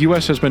 quote, the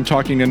U.S. has been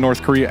talking to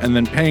North Korea and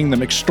then paying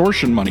them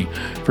extortion money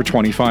for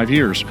 25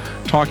 years.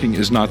 Talking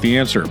is not the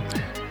answer.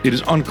 It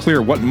is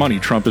unclear what money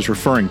Trump is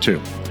referring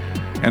to.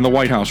 And the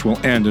White House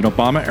will end an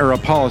Obama-era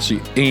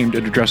policy aimed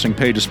at addressing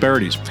pay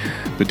disparities.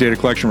 The data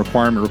collection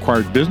requirement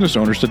required business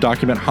owners to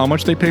document how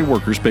much they pay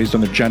workers based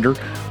on their gender,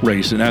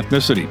 race, and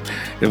ethnicity.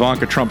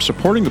 Ivanka Trump,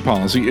 supporting the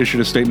policy,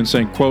 issued a statement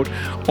saying, quote,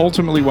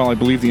 ultimately, while I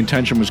believe the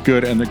intention was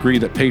good and agree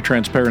that pay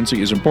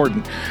transparency is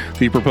important,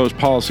 the proposed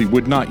policy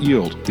would not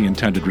yield the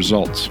intended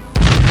results.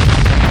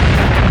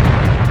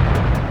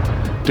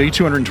 Day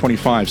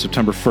 225,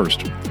 September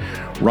 1st.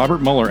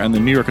 Robert Mueller and the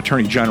New York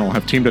Attorney General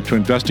have teamed up to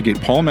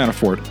investigate Paul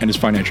Manafort and his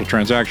financial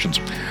transactions.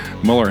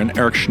 Mueller and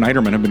Eric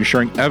Schneiderman have been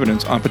sharing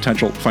evidence on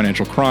potential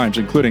financial crimes,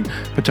 including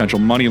potential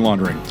money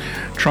laundering.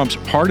 Trump's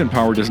pardon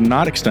power does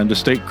not extend to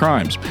state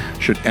crimes.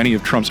 Should any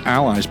of Trump's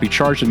allies be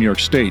charged in New York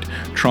State,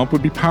 Trump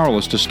would be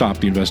powerless to stop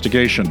the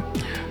investigation.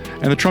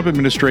 And the Trump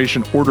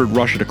administration ordered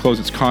Russia to close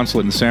its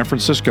consulate in San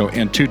Francisco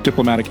and 2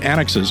 diplomatic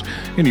annexes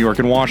in New York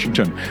and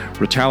Washington,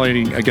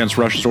 retaliating against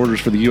Russia's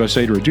orders for the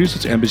USA to reduce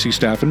its embassy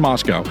staff in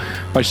Moscow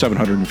by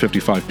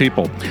 755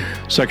 people.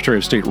 Secretary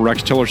of State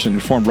Rex Tillerson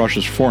informed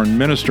Russia's foreign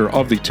minister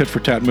of the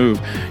tit-for-tat move.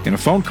 In a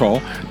phone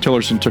call,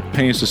 Tillerson took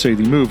pains to say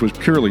the move was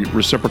purely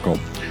reciprocal.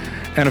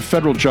 And a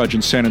federal judge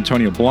in San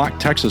Antonio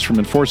blocked Texas from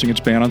enforcing its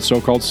ban on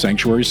so-called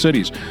sanctuary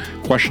cities,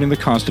 questioning the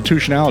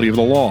constitutionality of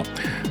the law.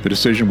 The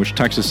decision, which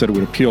Texas said it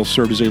would appeal,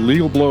 served as a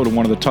legal blow to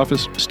one of the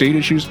toughest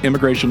state-issued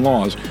immigration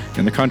laws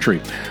in the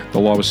country. The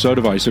law was so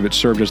divisive it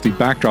served as the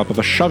backdrop of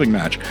a shoving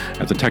match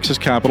at the Texas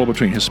Capitol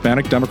between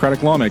Hispanic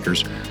Democratic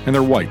lawmakers and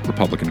their white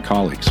Republican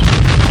colleagues.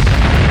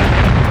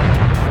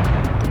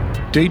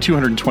 Day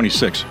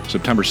 226,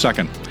 September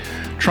 2nd.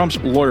 Trump's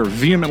lawyer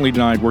vehemently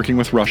denied working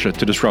with Russia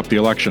to disrupt the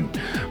election.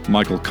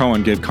 Michael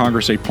Cohen gave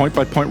Congress a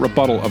point-by-point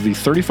rebuttal of the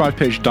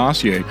 35-page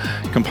dossier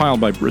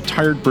compiled by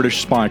retired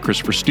British spy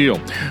Christopher Steele,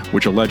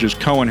 which alleges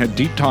Cohen had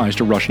deep ties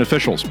to Russian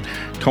officials.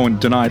 Cohen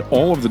denied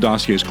all of the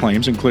dossier's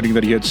claims, including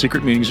that he had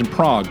secret meetings in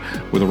Prague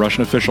with a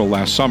Russian official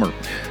last summer.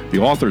 The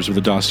authors of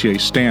the dossier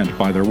stand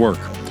by their work.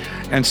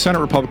 And Senate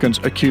Republicans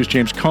accused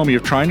James Comey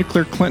of trying to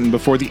clear Clinton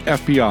before the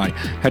FBI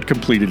had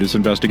completed its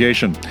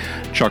investigation.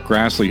 Chuck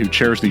Grassley, who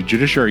chairs the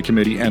Judiciary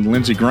Committee, and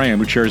Lindsey Graham,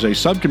 who chairs a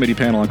subcommittee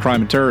panel on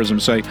crime and terrorism,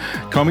 say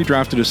Comey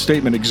drafted a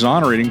statement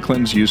exonerating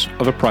Clinton's use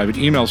of a private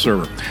email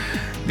server.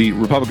 The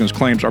Republicans'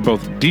 claims are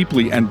both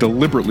deeply and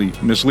deliberately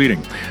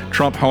misleading.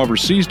 Trump, however,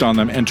 seized on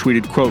them and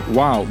tweeted, quote,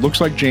 wow,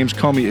 looks like James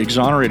Comey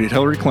exonerated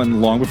Hillary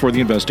Clinton long before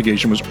the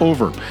investigation was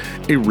over.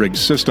 A rigged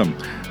system.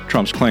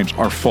 Trump's claims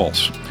are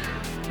false.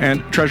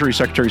 And Treasury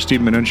Secretary Steve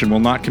Mnuchin will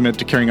not commit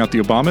to carrying out the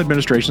Obama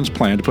administration's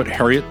plan to put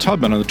Harriet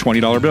Tubman on the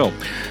 $20 bill,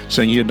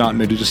 saying he had not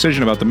made a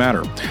decision about the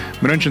matter.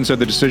 Mnuchin said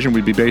the decision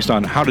would be based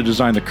on how to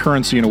design the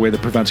currency in a way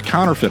that prevents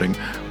counterfeiting,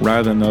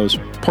 rather than those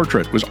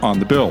portrait was on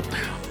the bill.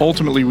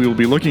 Ultimately, we will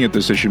be looking at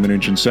this issue,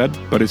 Mnuchin said,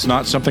 but it's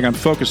not something I'm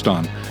focused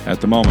on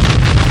at the moment.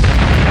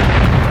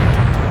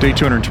 Day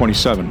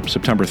 227,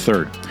 September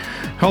 3rd.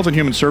 Health and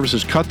Human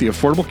Services cut the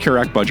Affordable Care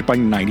Act budget by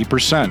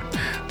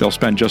 90%. They'll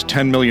spend just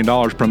 $10 million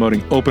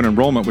promoting open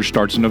enrollment, which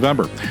starts in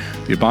November.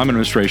 The Obama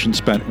administration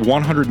spent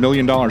 $100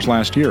 million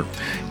last year.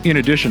 In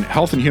addition,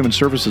 Health and Human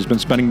Services has been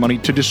spending money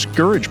to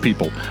discourage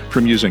people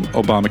from using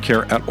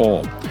Obamacare at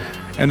all.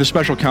 And the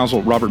special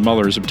counsel, Robert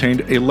Mueller, has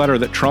obtained a letter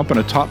that Trump and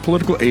a top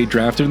political aide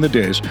drafted in the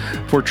days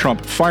before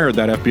Trump fired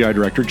that FBI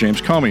director,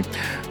 James Comey.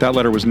 That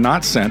letter was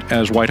not sent,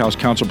 as White House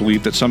counsel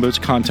believed that some of its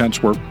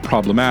contents were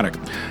problematic.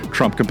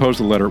 Trump composed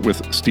the letter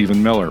with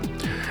Stephen Miller.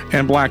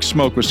 And black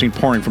smoke was seen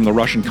pouring from the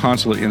Russian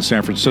consulate in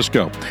San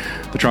Francisco.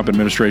 The Trump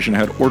administration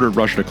had ordered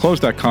Russia to close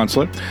that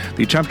consulate.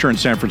 The temperature in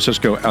San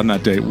Francisco on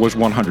that day was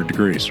 100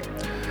 degrees.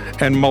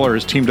 And Mueller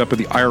has teamed up with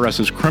the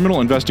IRS's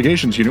Criminal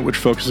Investigations Unit, which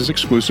focuses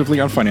exclusively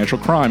on financial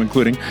crime,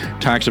 including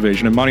tax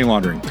evasion and money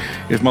laundering.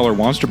 If Mueller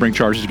wants to bring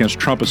charges against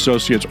Trump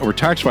associates over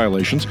tax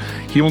violations,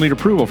 he will need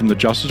approval from the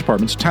Justice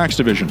Department's tax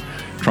division.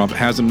 Trump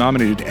hasn't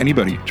nominated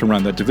anybody to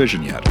run that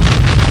division yet.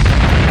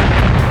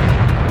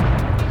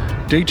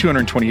 Day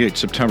 228,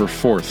 September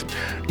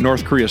 4th.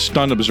 North Korea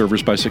stunned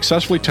observers by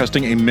successfully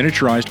testing a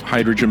miniaturized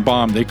hydrogen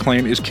bomb they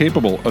claim is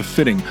capable of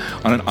fitting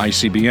on an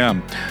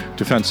ICBM.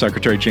 Defense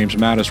Secretary James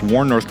Mattis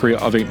warned North Korea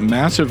of a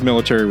massive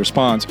military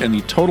response and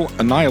the total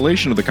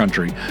annihilation of the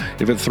country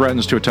if it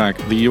threatens to attack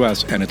the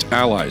U.S. and its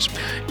allies.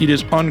 It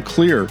is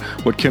unclear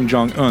what Kim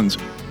Jong-un's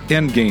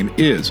endgame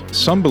is.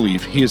 Some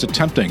believe he is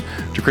attempting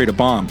to create a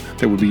bomb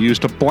that would be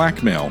used to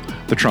blackmail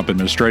the Trump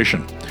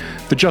administration.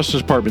 The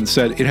Justice Department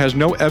said it has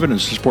no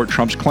evidence to support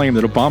Trump's claim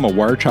that Obama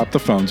wiretapped the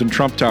phones in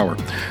Trump Tower.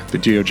 The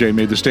DOJ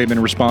made the statement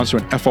in response to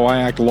an FOI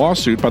Act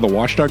lawsuit by the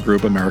watchdog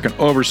group American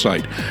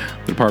Oversight.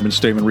 The department's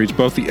statement reads,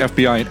 both the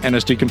FBI and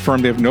NSD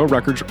confirmed they have no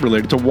records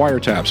related to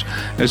wiretaps,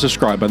 as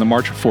described by the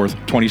March 4th,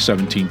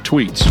 2017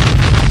 tweets.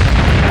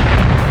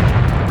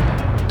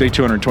 Day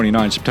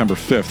 229, September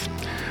 5th.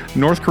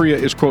 North Korea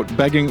is, quote,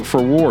 begging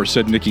for war,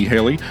 said Nikki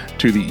Haley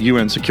to the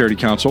UN Security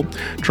Council.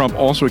 Trump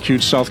also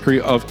accused South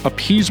Korea of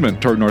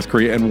appeasement toward North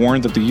Korea and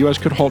warned that the U.S.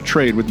 could halt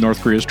trade with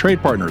North Korea's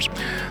trade partners.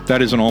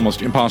 That is an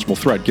almost impossible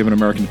threat given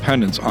American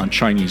dependence on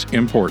Chinese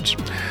imports.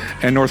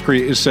 And North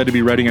Korea is said to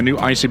be readying a new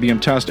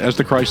ICBM test as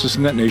the crisis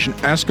in that nation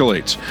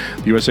escalates.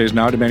 The USA is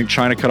now demanding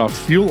China cut off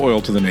fuel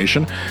oil to the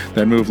nation.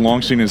 That move,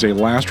 long seen as a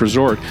last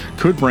resort,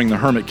 could bring the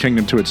hermit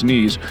kingdom to its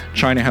knees.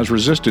 China has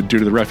resisted due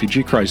to the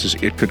refugee crisis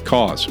it could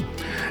cause.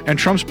 And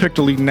Trump's pick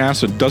to lead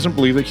NASA doesn't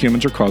believe that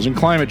humans are causing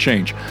climate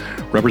change.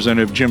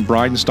 Representative Jim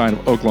Bridenstine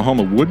of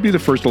Oklahoma would be the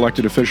first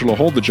elected official to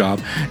hold the job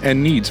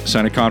and needs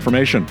Senate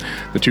confirmation.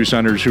 The two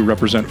senators who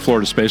represent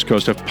Florida's Space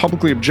Coast have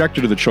publicly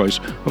objected to the choice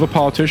of a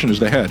politician as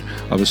the head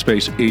of a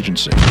space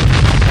agency.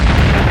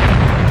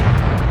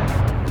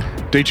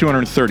 Day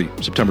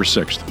 230, September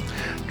 6th.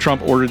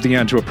 Trump ordered the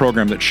end to a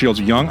program that shields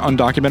young,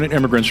 undocumented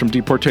immigrants from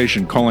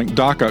deportation, calling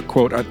DACA,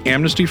 quote, an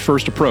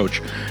amnesty-first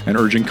approach and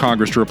urging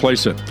Congress to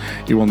replace it.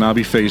 It will now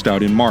be phased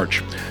out in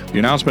March. The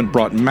announcement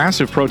brought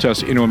massive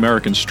protests into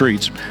American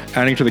streets.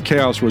 Adding to the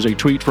chaos was a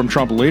tweet from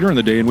Trump later in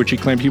the day in which he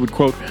claimed he would,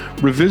 quote,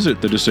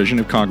 revisit the decision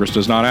if Congress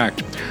does not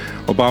act.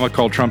 Obama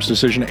called Trump's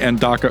decision to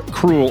end DACA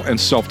cruel and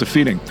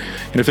self-defeating.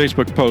 In a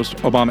Facebook post,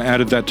 Obama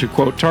added that to,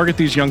 quote, target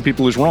these young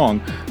people is wrong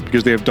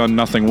because they have done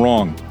nothing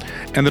wrong.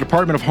 And the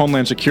Department of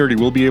Homeland Security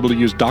will be able to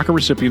use DACA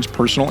recipients'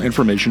 personal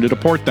information to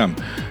deport them.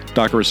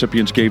 DACA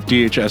recipients gave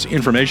DHS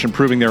information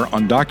proving they're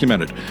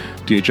undocumented.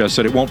 DHS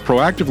said it won't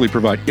proactively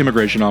provide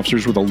immigration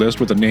officers with a list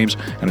with the names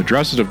and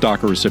addresses of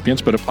DACA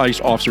recipients, but if ICE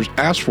officers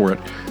ask for it,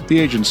 the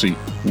agency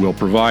will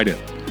provide it.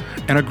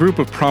 And a group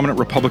of prominent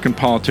Republican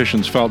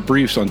politicians filed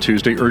briefs on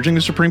Tuesday urging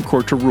the Supreme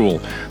Court to rule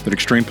that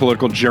extreme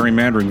political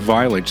gerrymandering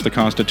violates the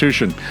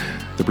Constitution.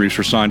 The briefs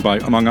were signed by,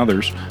 among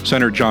others,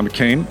 Senator John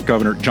McCain,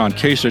 Governor John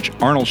Kasich,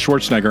 Arnold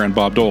Schwarzenegger, and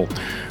Bob Dole.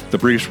 The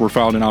briefs were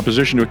filed in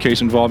opposition to a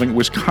case involving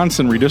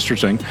Wisconsin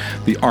redistricting.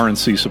 The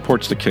RNC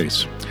supports the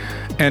case.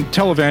 And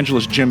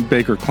televangelist Jim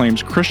Baker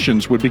claims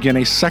Christians would begin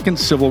a second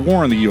civil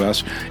war in the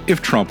U.S.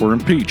 if Trump were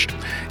impeached.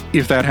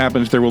 If that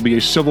happens, there will be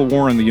a civil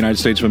war in the United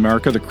States of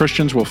America. The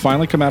Christians will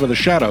finally come out of the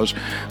shadows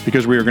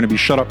because we are going to be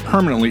shut up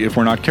permanently if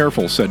we're not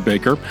careful, said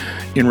Baker.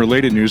 In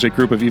related news, a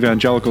group of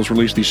evangelicals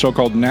released the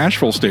so-called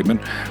Nashville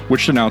Statement,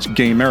 which denounced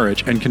gay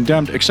marriage and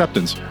condemned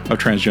acceptance of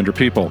transgender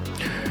people.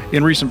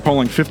 In recent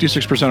polling,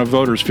 56% of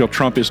voters feel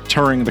Trump is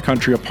tearing the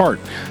country apart.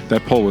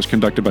 That poll was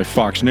conducted by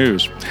Fox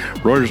News.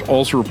 Reuters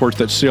also reports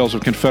that sales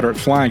of Confederate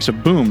flags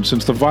have boomed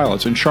since the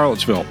violence in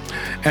Charlottesville.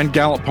 And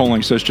Gallup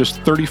polling says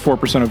just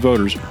 34% of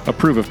voters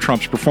approve of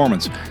Trump's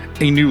performance,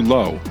 a new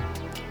low.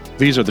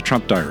 These are the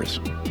Trump Diaries.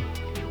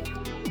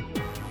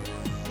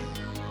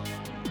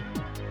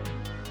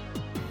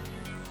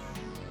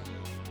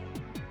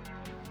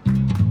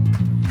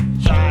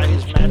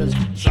 Size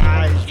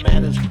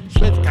matters.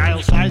 Smith,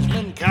 Kyle,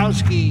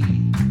 Size-Minkowski.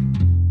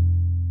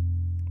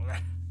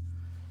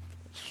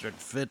 Should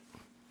fit.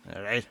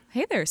 All right.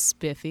 Hey there,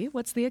 Spiffy.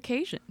 What's the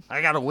occasion?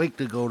 I got a wake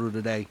to go to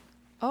today.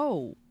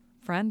 Oh,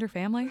 friend or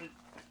family?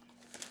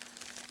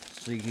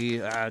 See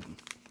here,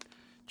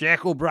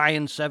 Jack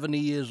O'Brien, 70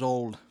 years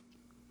old.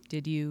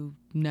 Did you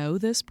know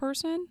this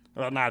person?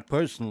 Well, not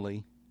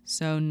personally.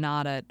 So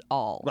not at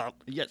all. Well,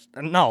 yes,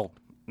 no.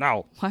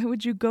 Why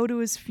would you go to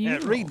his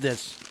funeral? Read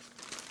this.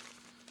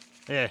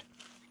 Yeah.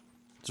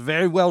 It's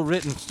very well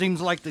written.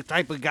 Seems like the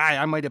type of guy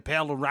I might have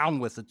palled around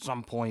with at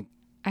some point.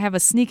 I have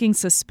a sneaking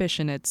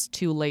suspicion it's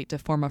too late to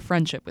form a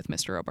friendship with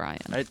Mr.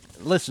 O'Brien.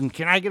 Listen,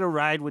 can I get a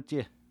ride with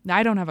you?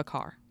 I don't have a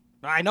car.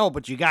 I know,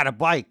 but you got a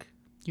bike.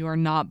 You are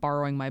not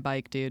borrowing my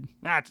bike, dude.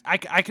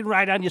 I can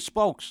ride on your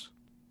spokes.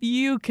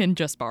 You can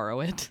just borrow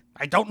it.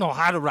 I don't know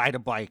how to ride a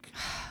bike.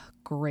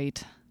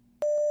 Great.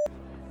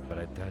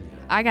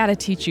 I gotta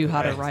teach you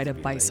how to ride a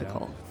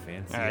bicycle.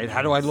 All right,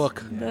 how do I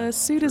look? The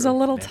suit is a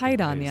little tight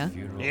on you.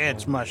 Yeah,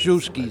 it's my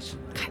shoeskis.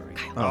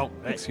 Oh,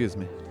 excuse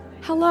me.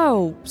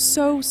 Hello.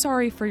 So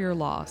sorry for your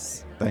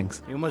loss.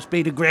 Thanks. You must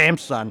be the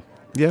grandson.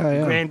 Yeah, I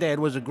am. Granddad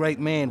was a great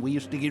man. We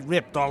used to get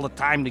ripped all the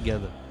time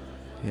together.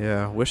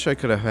 Yeah, wish I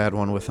could have had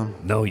one with him.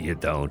 No, you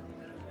don't.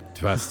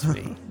 Trust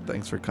me.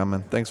 Thanks for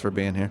coming. Thanks for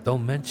being here.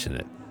 Don't mention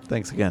it.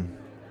 Thanks again.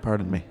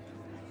 Pardon me.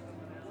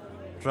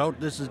 Trout,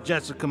 this is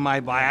Jessica, my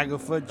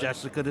biographer.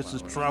 Jessica, this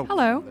is Trout.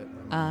 Hello.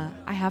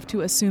 I have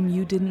to assume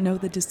you didn't know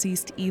the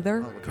deceased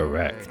either?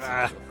 Correct.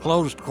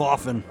 Closed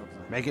coffin.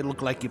 Make it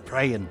look like you're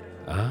praying.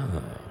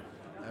 Ah,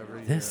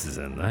 this is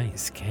a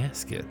nice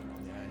casket.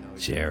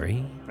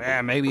 Jerry?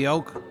 Yeah, maybe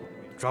oak.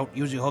 Trout,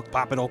 use your hook,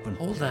 pop it open.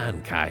 Hold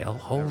on, Kyle,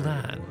 hold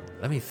on.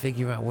 Let me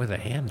figure out where the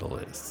handle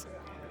is.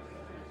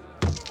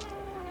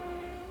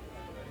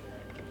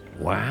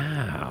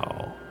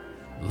 Wow.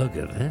 Look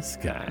at this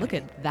guy. Look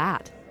at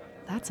that.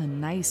 That's a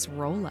nice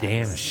Rolex.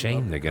 Damn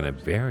shame they're gonna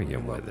bury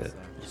him with it.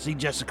 See,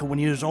 Jessica, when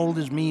you're as old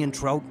as me and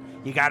Trout,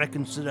 you gotta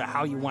consider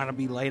how you want to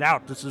be laid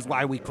out. This is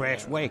why we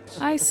crash wakes.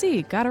 I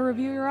see. Gotta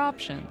review your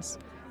options.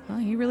 Well,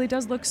 he really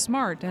does look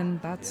smart, and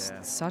that's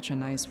such a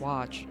nice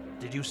watch.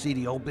 Did you see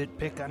the obit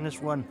pic on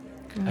this one?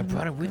 I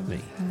brought it with me.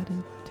 Go ahead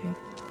and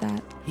take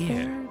that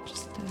Here. there.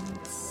 Just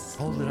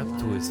Hold it up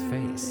to his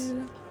face.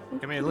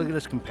 Come here, look at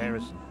this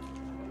comparison.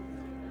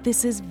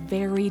 This is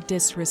very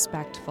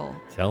disrespectful.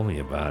 Tell me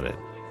about it.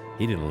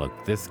 He didn't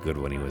look this good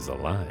when he was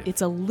alive.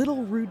 It's a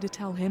little rude to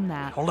tell him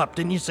that. Hold up,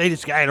 didn't you say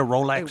this guy had a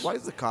Rolex? Hey, why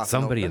is the coffin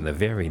Somebody open? in the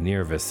very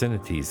near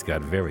vicinity's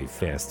got very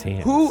fast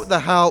hands. Who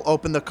the hell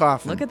opened the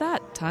coffin? Look at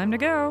that. Time to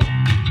go.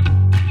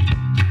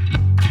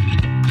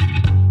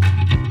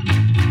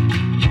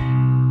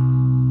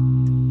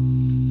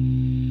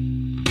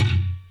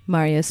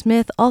 Mario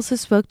Smith also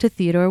spoke to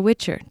Theodore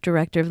Witcher,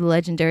 director of the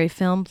legendary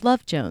film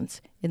Love Jones.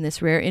 In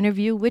this rare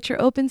interview,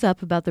 Witcher opens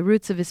up about the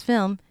roots of his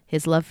film,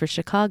 his love for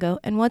Chicago,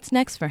 and what's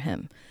next for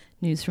him.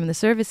 News from the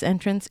service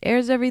entrance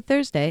airs every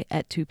Thursday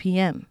at 2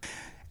 p.m.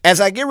 As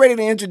I get ready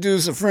to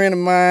introduce a friend of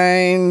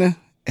mine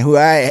who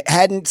I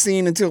hadn't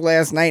seen until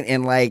last night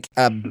in like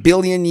a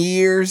billion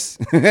years,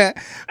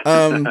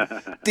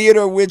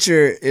 Theodore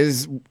Witcher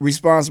is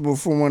responsible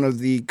for one of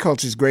the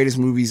culture's greatest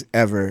movies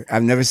ever.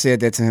 I've never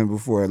said that to him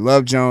before.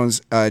 Love Jones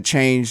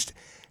changed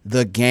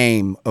the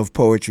game of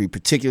poetry,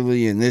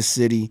 particularly in this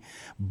city.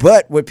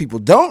 But what people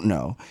don't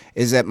know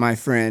is that my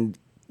friend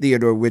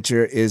Theodore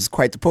Witcher is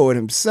quite the poet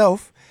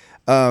himself.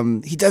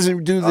 He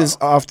doesn't do this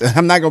often.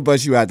 I'm not going to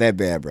bust you out that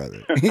bad,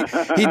 brother.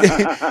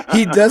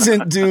 He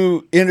doesn't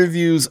do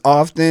interviews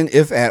often,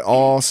 if at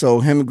all. So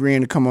him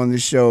agreeing to come on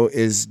this show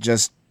is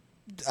just,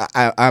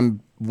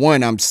 I'm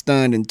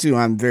stunned, and two,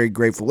 I'm very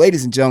grateful.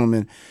 Ladies and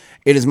gentlemen,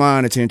 it is my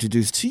honor to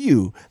introduce to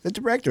you the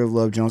director of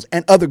Love Jones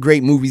and other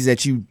great movies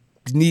that you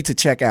need to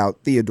check out,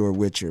 Theodore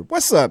Witcher.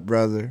 What's up,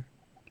 brother?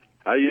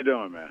 How you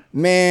doing, man?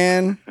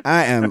 Man,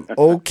 I am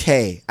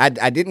okay. I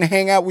didn't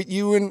hang out with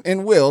you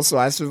and Will, so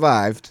I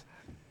survived.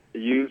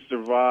 You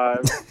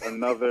survived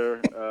another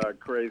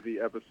crazy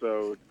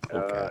episode.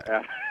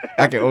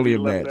 I can only we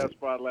left imagine. that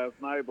spot last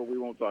night, but we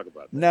won't talk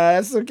about that. No,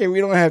 that's okay. We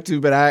don't have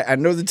to, but I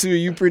know the two of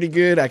you pretty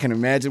good. I can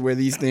imagine where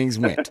these things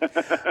went.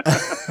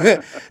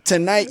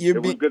 Tonight, It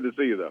was good to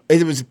see you, though.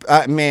 It was,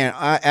 man,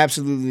 I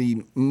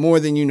absolutely, more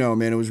than you know,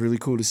 man. It was really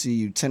cool to see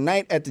you.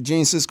 Tonight at the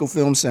Gene Siskel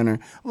Film Center,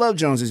 Love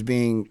Jones is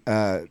being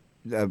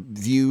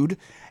viewed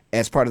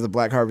as part of the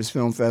Black Harvest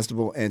Film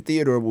Festival, and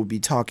Theodore will be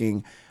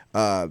talking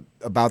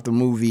about the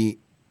movie.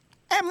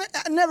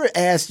 I never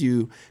asked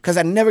you, because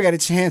I never got a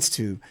chance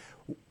to.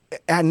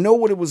 I know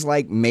what it was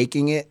like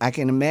making it. I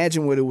can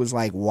imagine what it was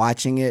like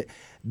watching it.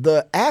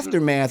 The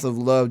aftermath of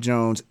Love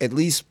Jones, at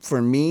least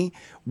for me,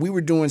 we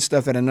were doing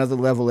stuff at another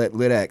level at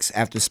LitX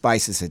after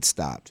Spices had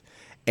stopped.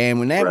 And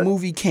when that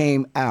movie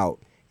came out,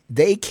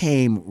 they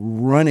came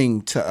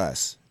running to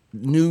us.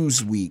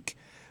 Newsweek,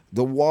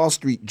 the Wall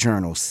Street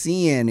Journal,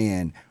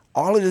 CNN,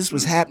 all of this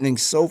was happening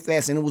so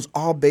fast, and it was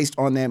all based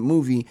on that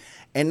movie.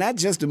 And not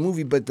just the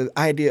movie, but the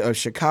idea of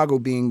Chicago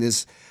being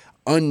this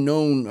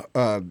unknown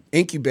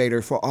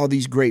incubator for all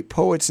these great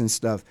poets and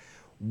stuff.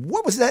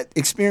 What was that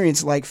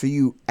experience like for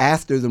you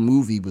after the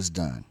movie was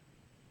done?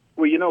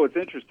 Well, you know, it's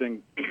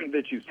interesting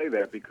that you say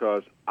that,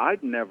 because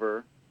I'd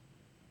never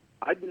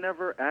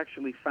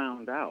actually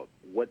found out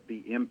what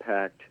the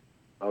impact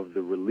of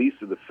the release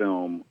of the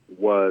film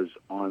was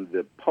on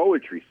the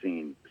poetry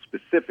scene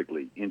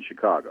specifically in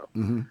Chicago.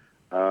 Mm-hmm.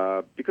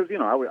 Because, you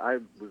know, I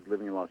was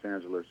living in Los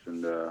Angeles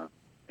and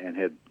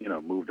had, you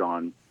know, moved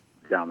on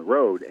down the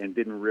road and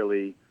didn't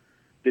really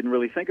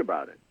think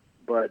about it.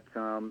 But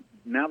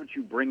now that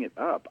you bring it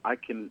up, I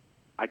can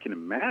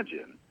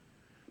imagine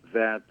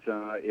that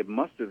it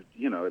must have,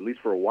 you know, at least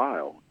for a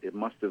while, it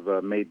must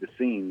have made the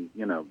scene,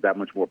 you know, that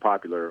much more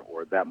popular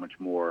or that much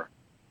more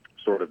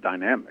sort of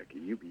dynamic.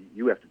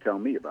 You have to tell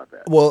me about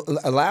that. Well,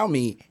 allow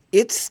me.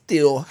 It's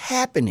still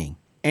happening,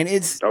 and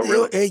it's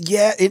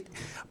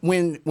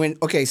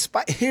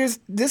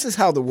this is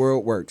how the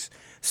world works.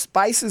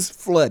 Spices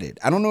flooded.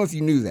 I don't know if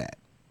you knew that.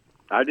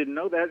 I didn't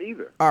know that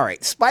either. All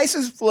right,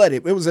 Spices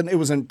flooded. It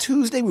was on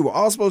Tuesday. We were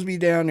all supposed to be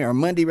down there, or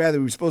Monday rather.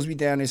 We were supposed to be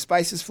down there.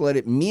 Spices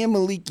flooded. Me and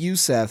Malik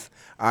Youssef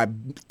are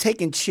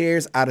taking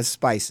chairs out of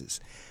Spices.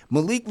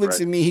 Malik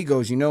looks at me. He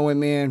goes, "You know what,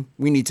 man?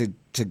 We need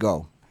to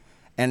go."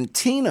 And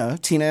Tina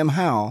M.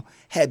 Howell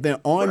had been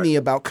on me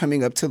about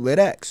coming up to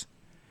LitX.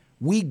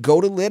 We go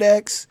to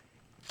LitX,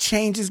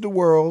 changes the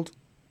world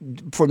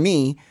for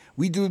me.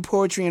 We do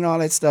poetry and all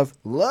that stuff.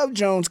 Love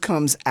Jones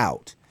comes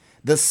out.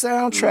 The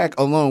soundtrack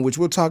alone, which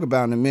we'll talk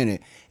about in a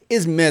minute,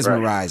 is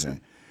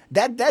mesmerizing.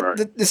 Right.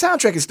 The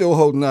soundtrack is still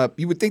holding up.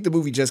 You would think the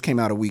movie just came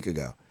out a week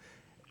ago.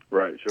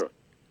 Right, sure.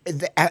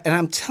 And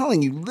I'm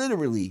telling you,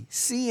 literally,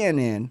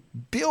 CNN,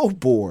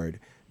 Billboard,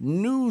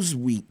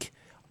 Newsweek,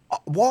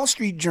 Wall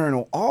Street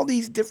Journal, all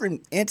these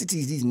different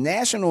entities, these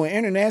national and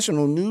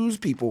international news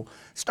people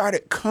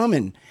started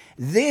coming.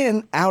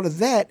 Then out of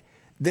that,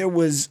 there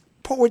was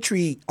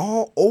poetry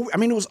all over. I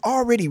mean, it was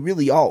already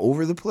really all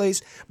over the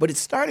place, but it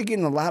started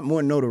getting a lot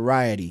more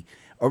notoriety.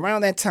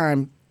 Around that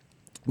time,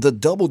 the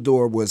Double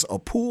Door was a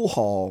pool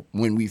hall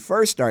when we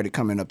first started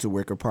coming up to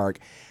Wicker Park.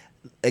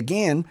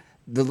 Again,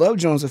 the Love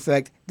Jones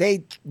Effect,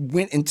 they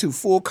went into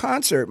full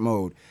concert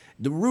mode.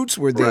 The Roots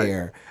were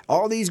there. Right.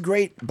 All these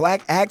great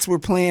black acts were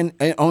playing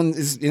in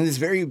this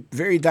very,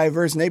 very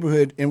diverse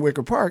neighborhood in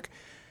Wicker Park.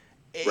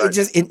 Right.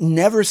 It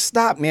never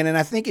stopped, man. And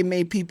I think it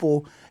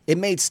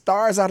made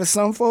stars out of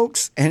some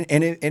folks, and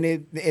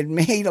it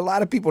made a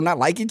lot of people not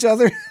like each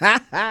other.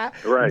 But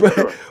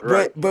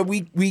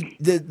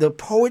the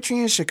poetry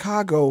in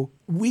Chicago,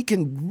 we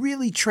can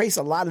really trace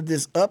a lot of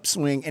this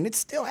upswing, and it's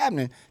still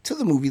happening to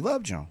the movie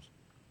Love Jones.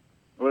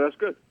 Well, that's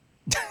good.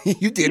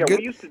 You did good.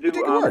 We used to do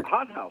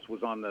Hot House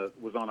was on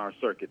our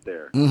circuit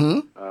there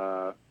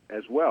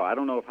as well. I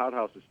don't know if Hot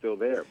House is still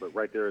there, but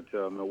right there at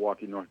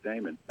Milwaukee North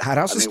Damon. Hot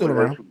House is still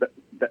around.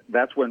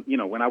 That's when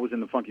when I was in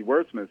the Funky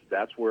Wordsmiths.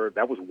 That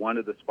was one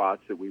of the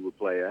spots that we would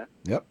play at.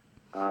 Yep.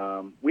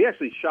 We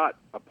actually shot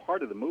a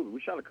part of the movie. We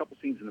shot a couple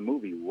scenes in the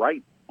movie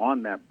right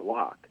on that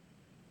block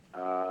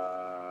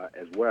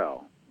as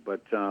well.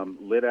 But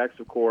Lit X,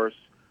 of course,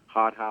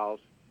 Hot House.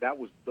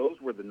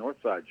 Those were the North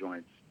Side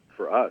joints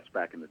for us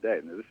back in the day.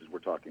 And we're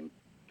talking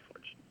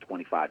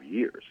 25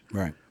 years,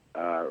 right?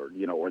 Or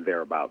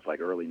thereabouts, like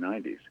early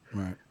 90s.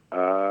 Right.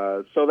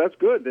 So that's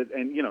good.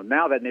 And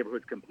now that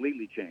neighborhood's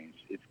completely changed.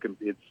 It's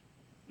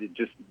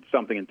just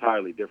something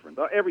entirely different.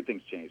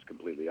 Everything's changed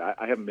completely.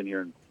 I haven't been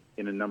here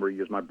in a number of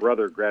years. My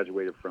brother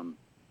graduated from,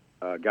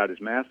 got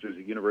his master's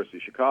at University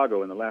of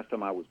Chicago, and the last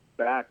time I was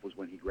back was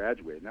when he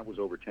graduated, and that was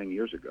over 10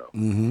 years ago.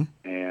 Mm-hmm.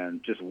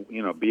 And just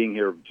being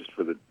here just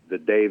for the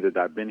day that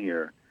I've been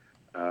here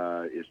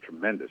is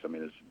tremendous. I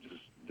mean, it's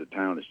just, the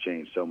town has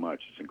changed so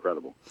much. It's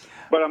incredible.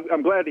 But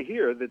I'm glad to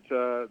hear that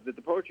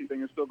the poetry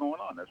thing is still going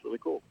on. That's really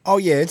cool. Oh,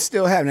 yeah, it's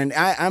still happening.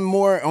 I'm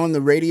more on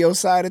the radio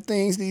side of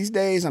things these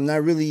days. I'm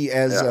not really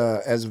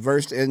as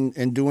versed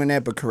in doing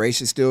that, but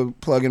Quraysh is still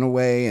plugging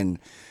away. And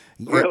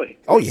really?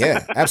 Oh,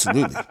 yeah,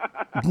 absolutely.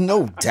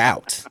 No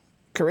doubt.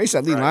 Quraysh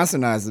Ali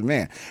Lansana is the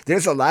man.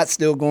 There's a lot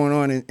still going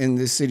on in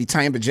this city.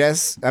 Tyamba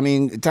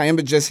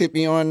just hit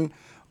me on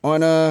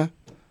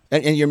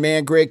and your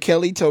man Greg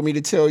Kelly told me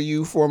to tell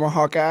you, former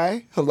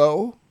Hawkeye,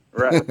 hello.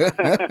 Right.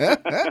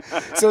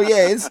 So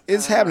yeah,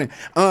 it's happening.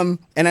 And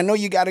I know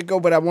you got to go,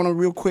 but I want to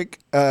real quick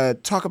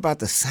talk about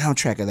the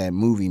soundtrack of that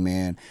movie,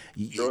 man.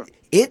 Sure.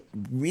 It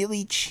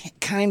really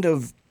kind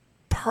of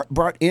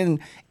brought in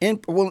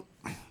the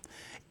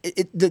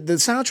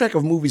soundtrack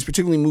of movies,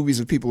 particularly movies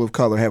of people of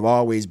color, have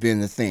always been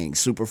the thing.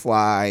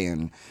 Superfly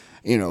and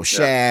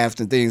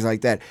Shaft and things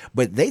like that.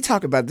 But they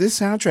talk about this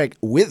soundtrack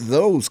with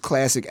those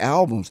classic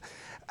albums.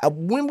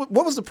 What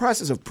was the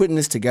process of putting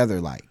this together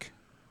like?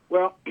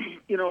 Well,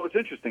 it's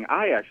interesting.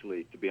 I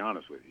actually, to be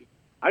honest with you,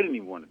 I didn't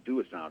even want to do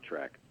a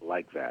soundtrack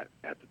like that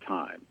at the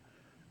time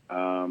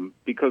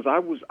because I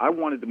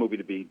wanted the movie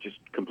to be just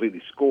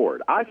completely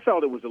scored. I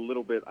felt it was a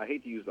little bit, I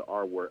hate to use the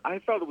R word, I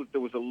felt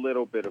there was a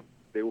little bit of,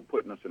 they were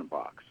putting us in a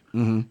box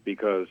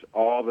because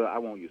I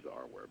won't use the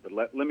R word, but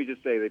let me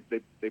just say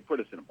they put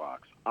us in a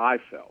box, I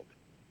felt,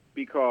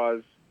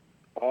 because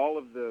all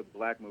of the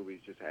black movies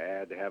just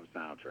had to have a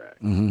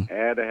soundtrack,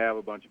 had to have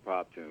a bunch of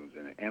pop tunes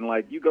in it. And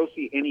like you go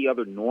see any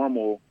other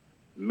normal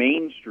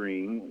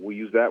mainstream, we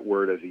use that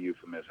word as a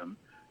euphemism,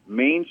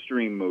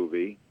 mainstream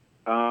movie,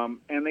 and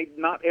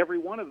not every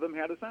one of them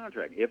had a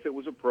soundtrack. If it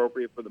was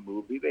appropriate for the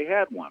movie, they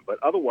had one. But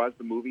otherwise,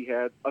 the movie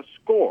had a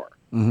score.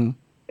 Mm-hmm.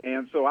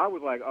 And so I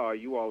was like, oh,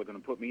 you all are going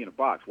to put me in a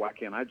box. Why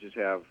can't I just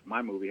have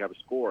my movie have a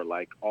score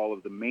like all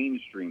of the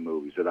mainstream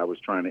movies that I was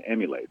trying to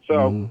emulate?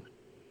 So,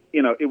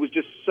 it was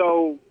just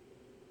so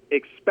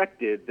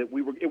expected that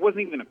it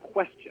wasn't even a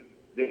question.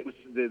 It was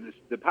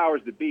the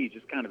powers that be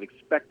just kind of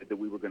expected that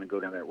we were going to go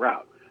down that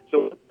route.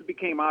 So it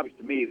became obvious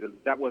to me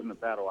that wasn't a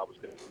battle I was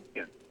going to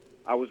win.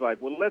 I was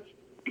like, well, let's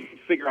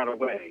figure out a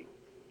way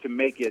to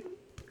make it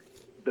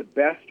the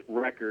best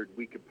record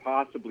we could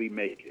possibly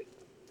make it,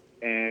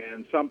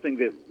 and something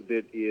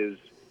that is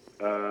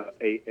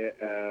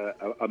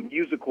a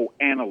musical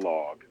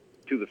analog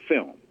to the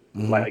film.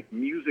 Like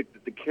music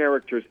that the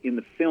characters in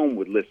the film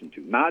would listen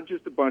to, not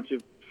just a bunch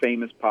of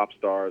famous pop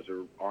stars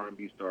or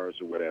R&B stars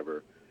or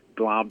whatever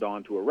glommed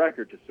onto a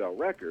record to sell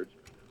records.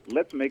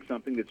 Let's make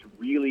something that's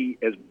really,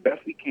 as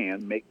best we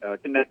can,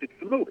 connected to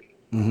the movie.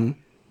 Mm-hmm.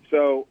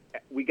 So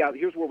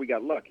here's where we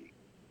got lucky.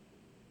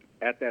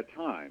 At that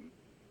time,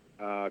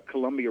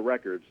 Columbia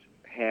Records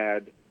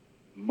had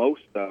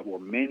most of or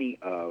many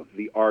of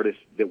the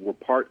artists that were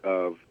part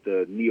of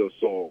the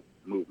neo-soul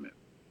movement.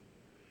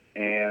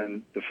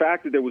 And the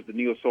fact that there was the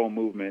neo soul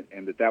movement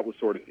and that was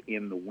sort of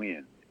in the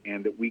wind,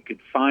 and that we could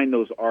find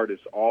those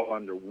artists all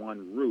under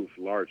one roof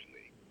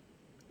largely,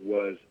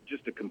 was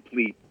just a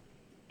complete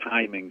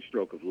timing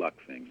stroke of luck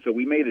thing. So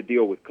we made a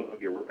deal with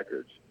Columbia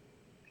Records,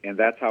 and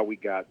that's how we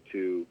got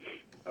to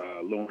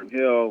Lauryn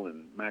Hill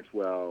and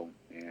Maxwell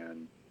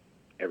and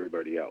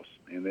everybody else.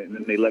 And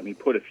then they let me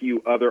put a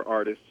few other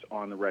artists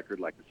on the record,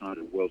 like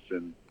Cassandra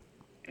Wilson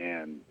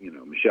and,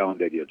 Michelle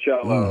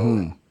Ndediocello.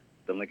 Mm-hmm.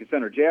 The Lincoln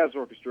Center Jazz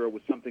Orchestra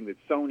was something that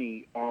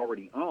Sony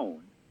already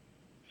owned,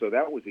 so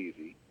that was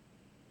easy.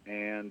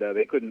 And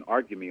they couldn't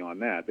argue me on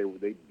that.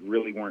 They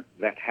really weren't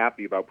that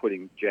happy about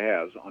putting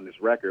jazz on this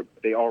record.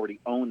 But they already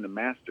owned the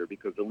master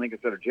because the Lincoln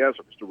Center Jazz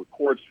Orchestra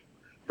records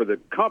for the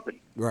company.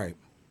 Right.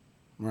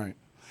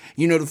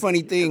 The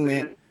funny thing,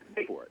 man.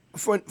 Pay for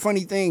it.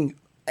 Funny thing,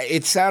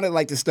 it sounded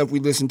like the stuff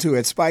we listened to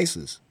at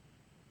Spices.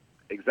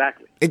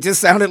 Exactly. It just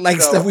sounded like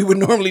stuff we would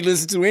normally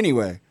listen to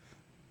anyway.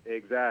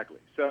 Exactly.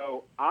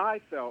 So I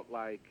felt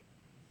like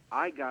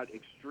I got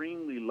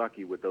extremely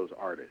lucky with those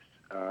artists.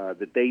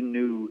 That they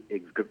knew,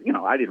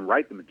 I didn't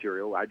write the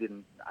material. I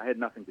had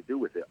nothing to do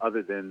with it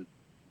other than,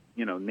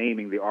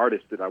 naming the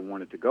artists that I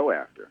wanted to go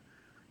after.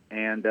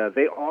 And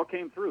they all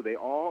came through. They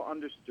all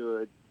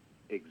understood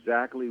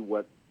exactly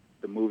what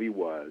the movie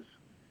was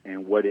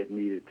and what it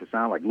needed to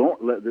sound like.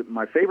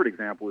 My favorite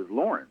example is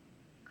Lauryn.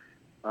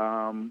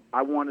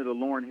 I wanted a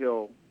Lauryn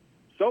Hill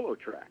solo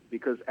track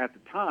because at the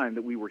time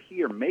that we were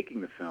here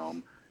making the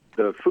film,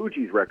 the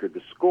Fugees record,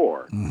 the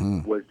score,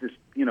 was just,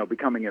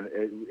 becoming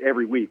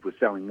every week was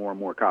selling more and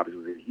more copies. It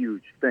was a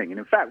huge thing. And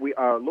in fact,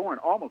 Lauryn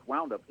almost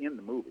wound up in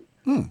the movie,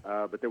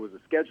 but there was a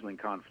scheduling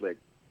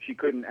conflict. She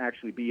couldn't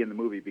actually be in the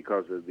movie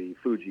because of the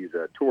Fugees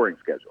touring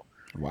schedule.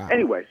 Wow.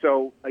 Anyway,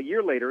 so a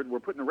year later, we're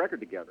putting the record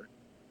together,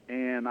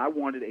 and I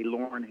wanted a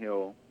Lauryn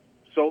Hill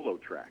solo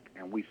track,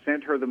 and we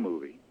sent her the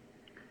movie,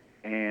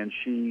 and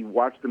she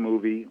watched the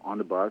movie on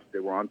the bus. They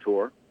were on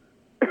tour.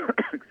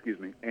 Excuse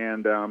me.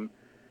 And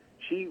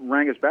she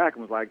rang us back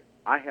and was like,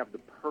 I have the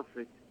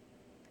perfect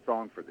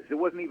song for this. It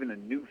wasn't even a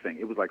new thing.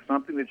 It was like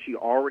something that she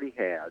already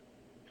had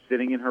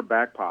sitting in her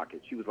back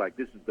pocket. She was like,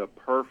 this is the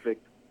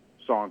perfect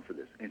song for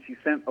this. And she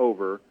sent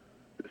over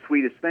the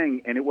sweetest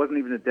thing, and it wasn't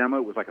even a demo.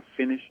 It was like a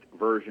finished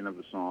version of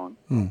the song.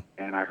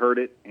 And I heard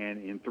it,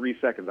 and in 3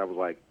 seconds, I was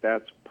like,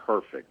 that's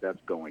perfect. That's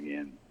going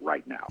in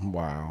right now.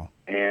 Wow.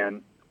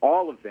 And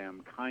all of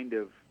them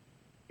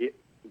it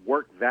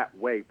worked that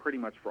way pretty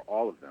much for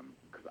all of them.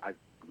 Because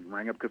we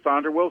rang up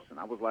Cassandra Wilson.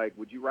 I was like,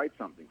 would you write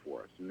something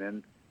for us? And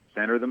then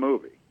sent her the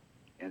movie.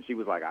 And she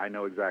was like, I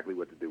know exactly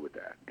what to do with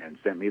that. And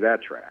sent me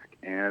that track.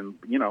 And,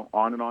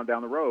 on and on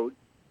down the road.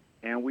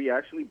 And we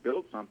actually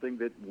built something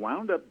that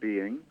wound up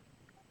being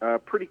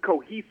pretty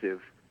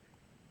cohesive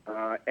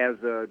as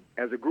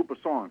a group of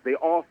songs. They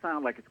all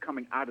sound like it's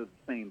coming out of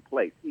the same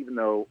place, even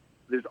though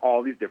there's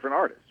all these different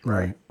artists,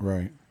 right?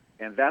 Right.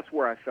 And that's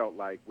where I felt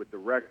like with the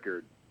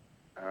record,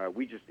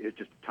 it's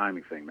just a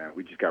timing thing, man.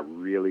 We just got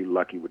really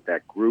lucky with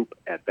that group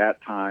at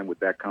that time, with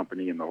that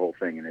company and the whole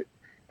thing,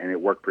 and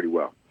it worked pretty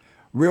well.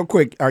 Real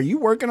quick, are you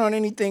working on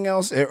anything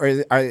else, or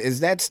is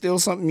that still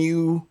something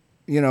you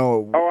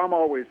know? Oh, I'm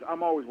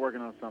always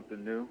working on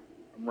something new.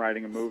 I'm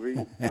writing a movie,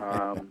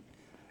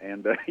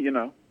 and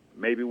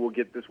maybe we'll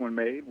get this one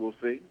made. We'll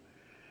see.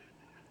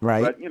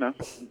 Right. But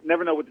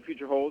never know what the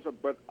future holds.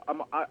 But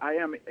I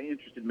am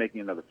interested in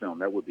making another film.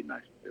 That would be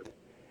nice to do.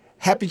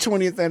 Happy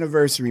 20th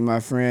anniversary, my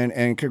friend,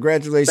 and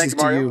congratulations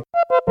to you.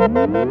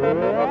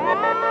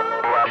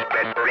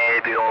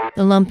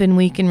 The Lumpen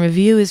Week in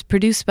Review is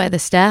produced by the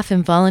staff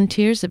and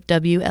volunteers of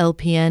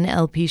WLPN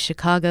LP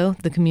Chicago,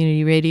 the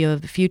community radio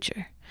of the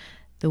future.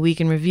 The Week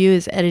in Review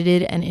is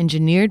edited and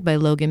engineered by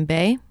Logan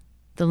Bay.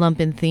 The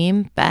Lumpen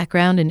theme,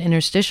 background, and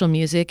interstitial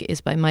music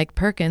is by Mike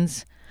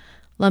Perkins.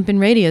 Lumpen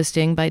Radio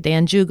Sting by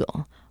Dan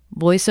Jugel.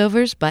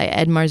 Voiceovers by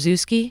Ed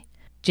Marzewski,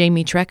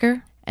 Jamie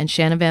Trecker, and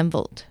Shanna Van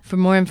Volt. For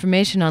more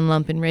information on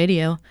Lumpen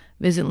Radio,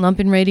 visit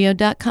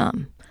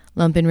lumpenradio.com.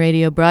 Lumpen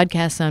Radio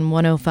broadcasts on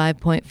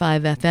 105.5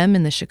 FM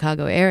in the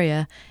Chicago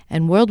area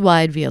and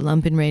worldwide via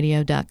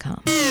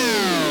lumpenradio.com.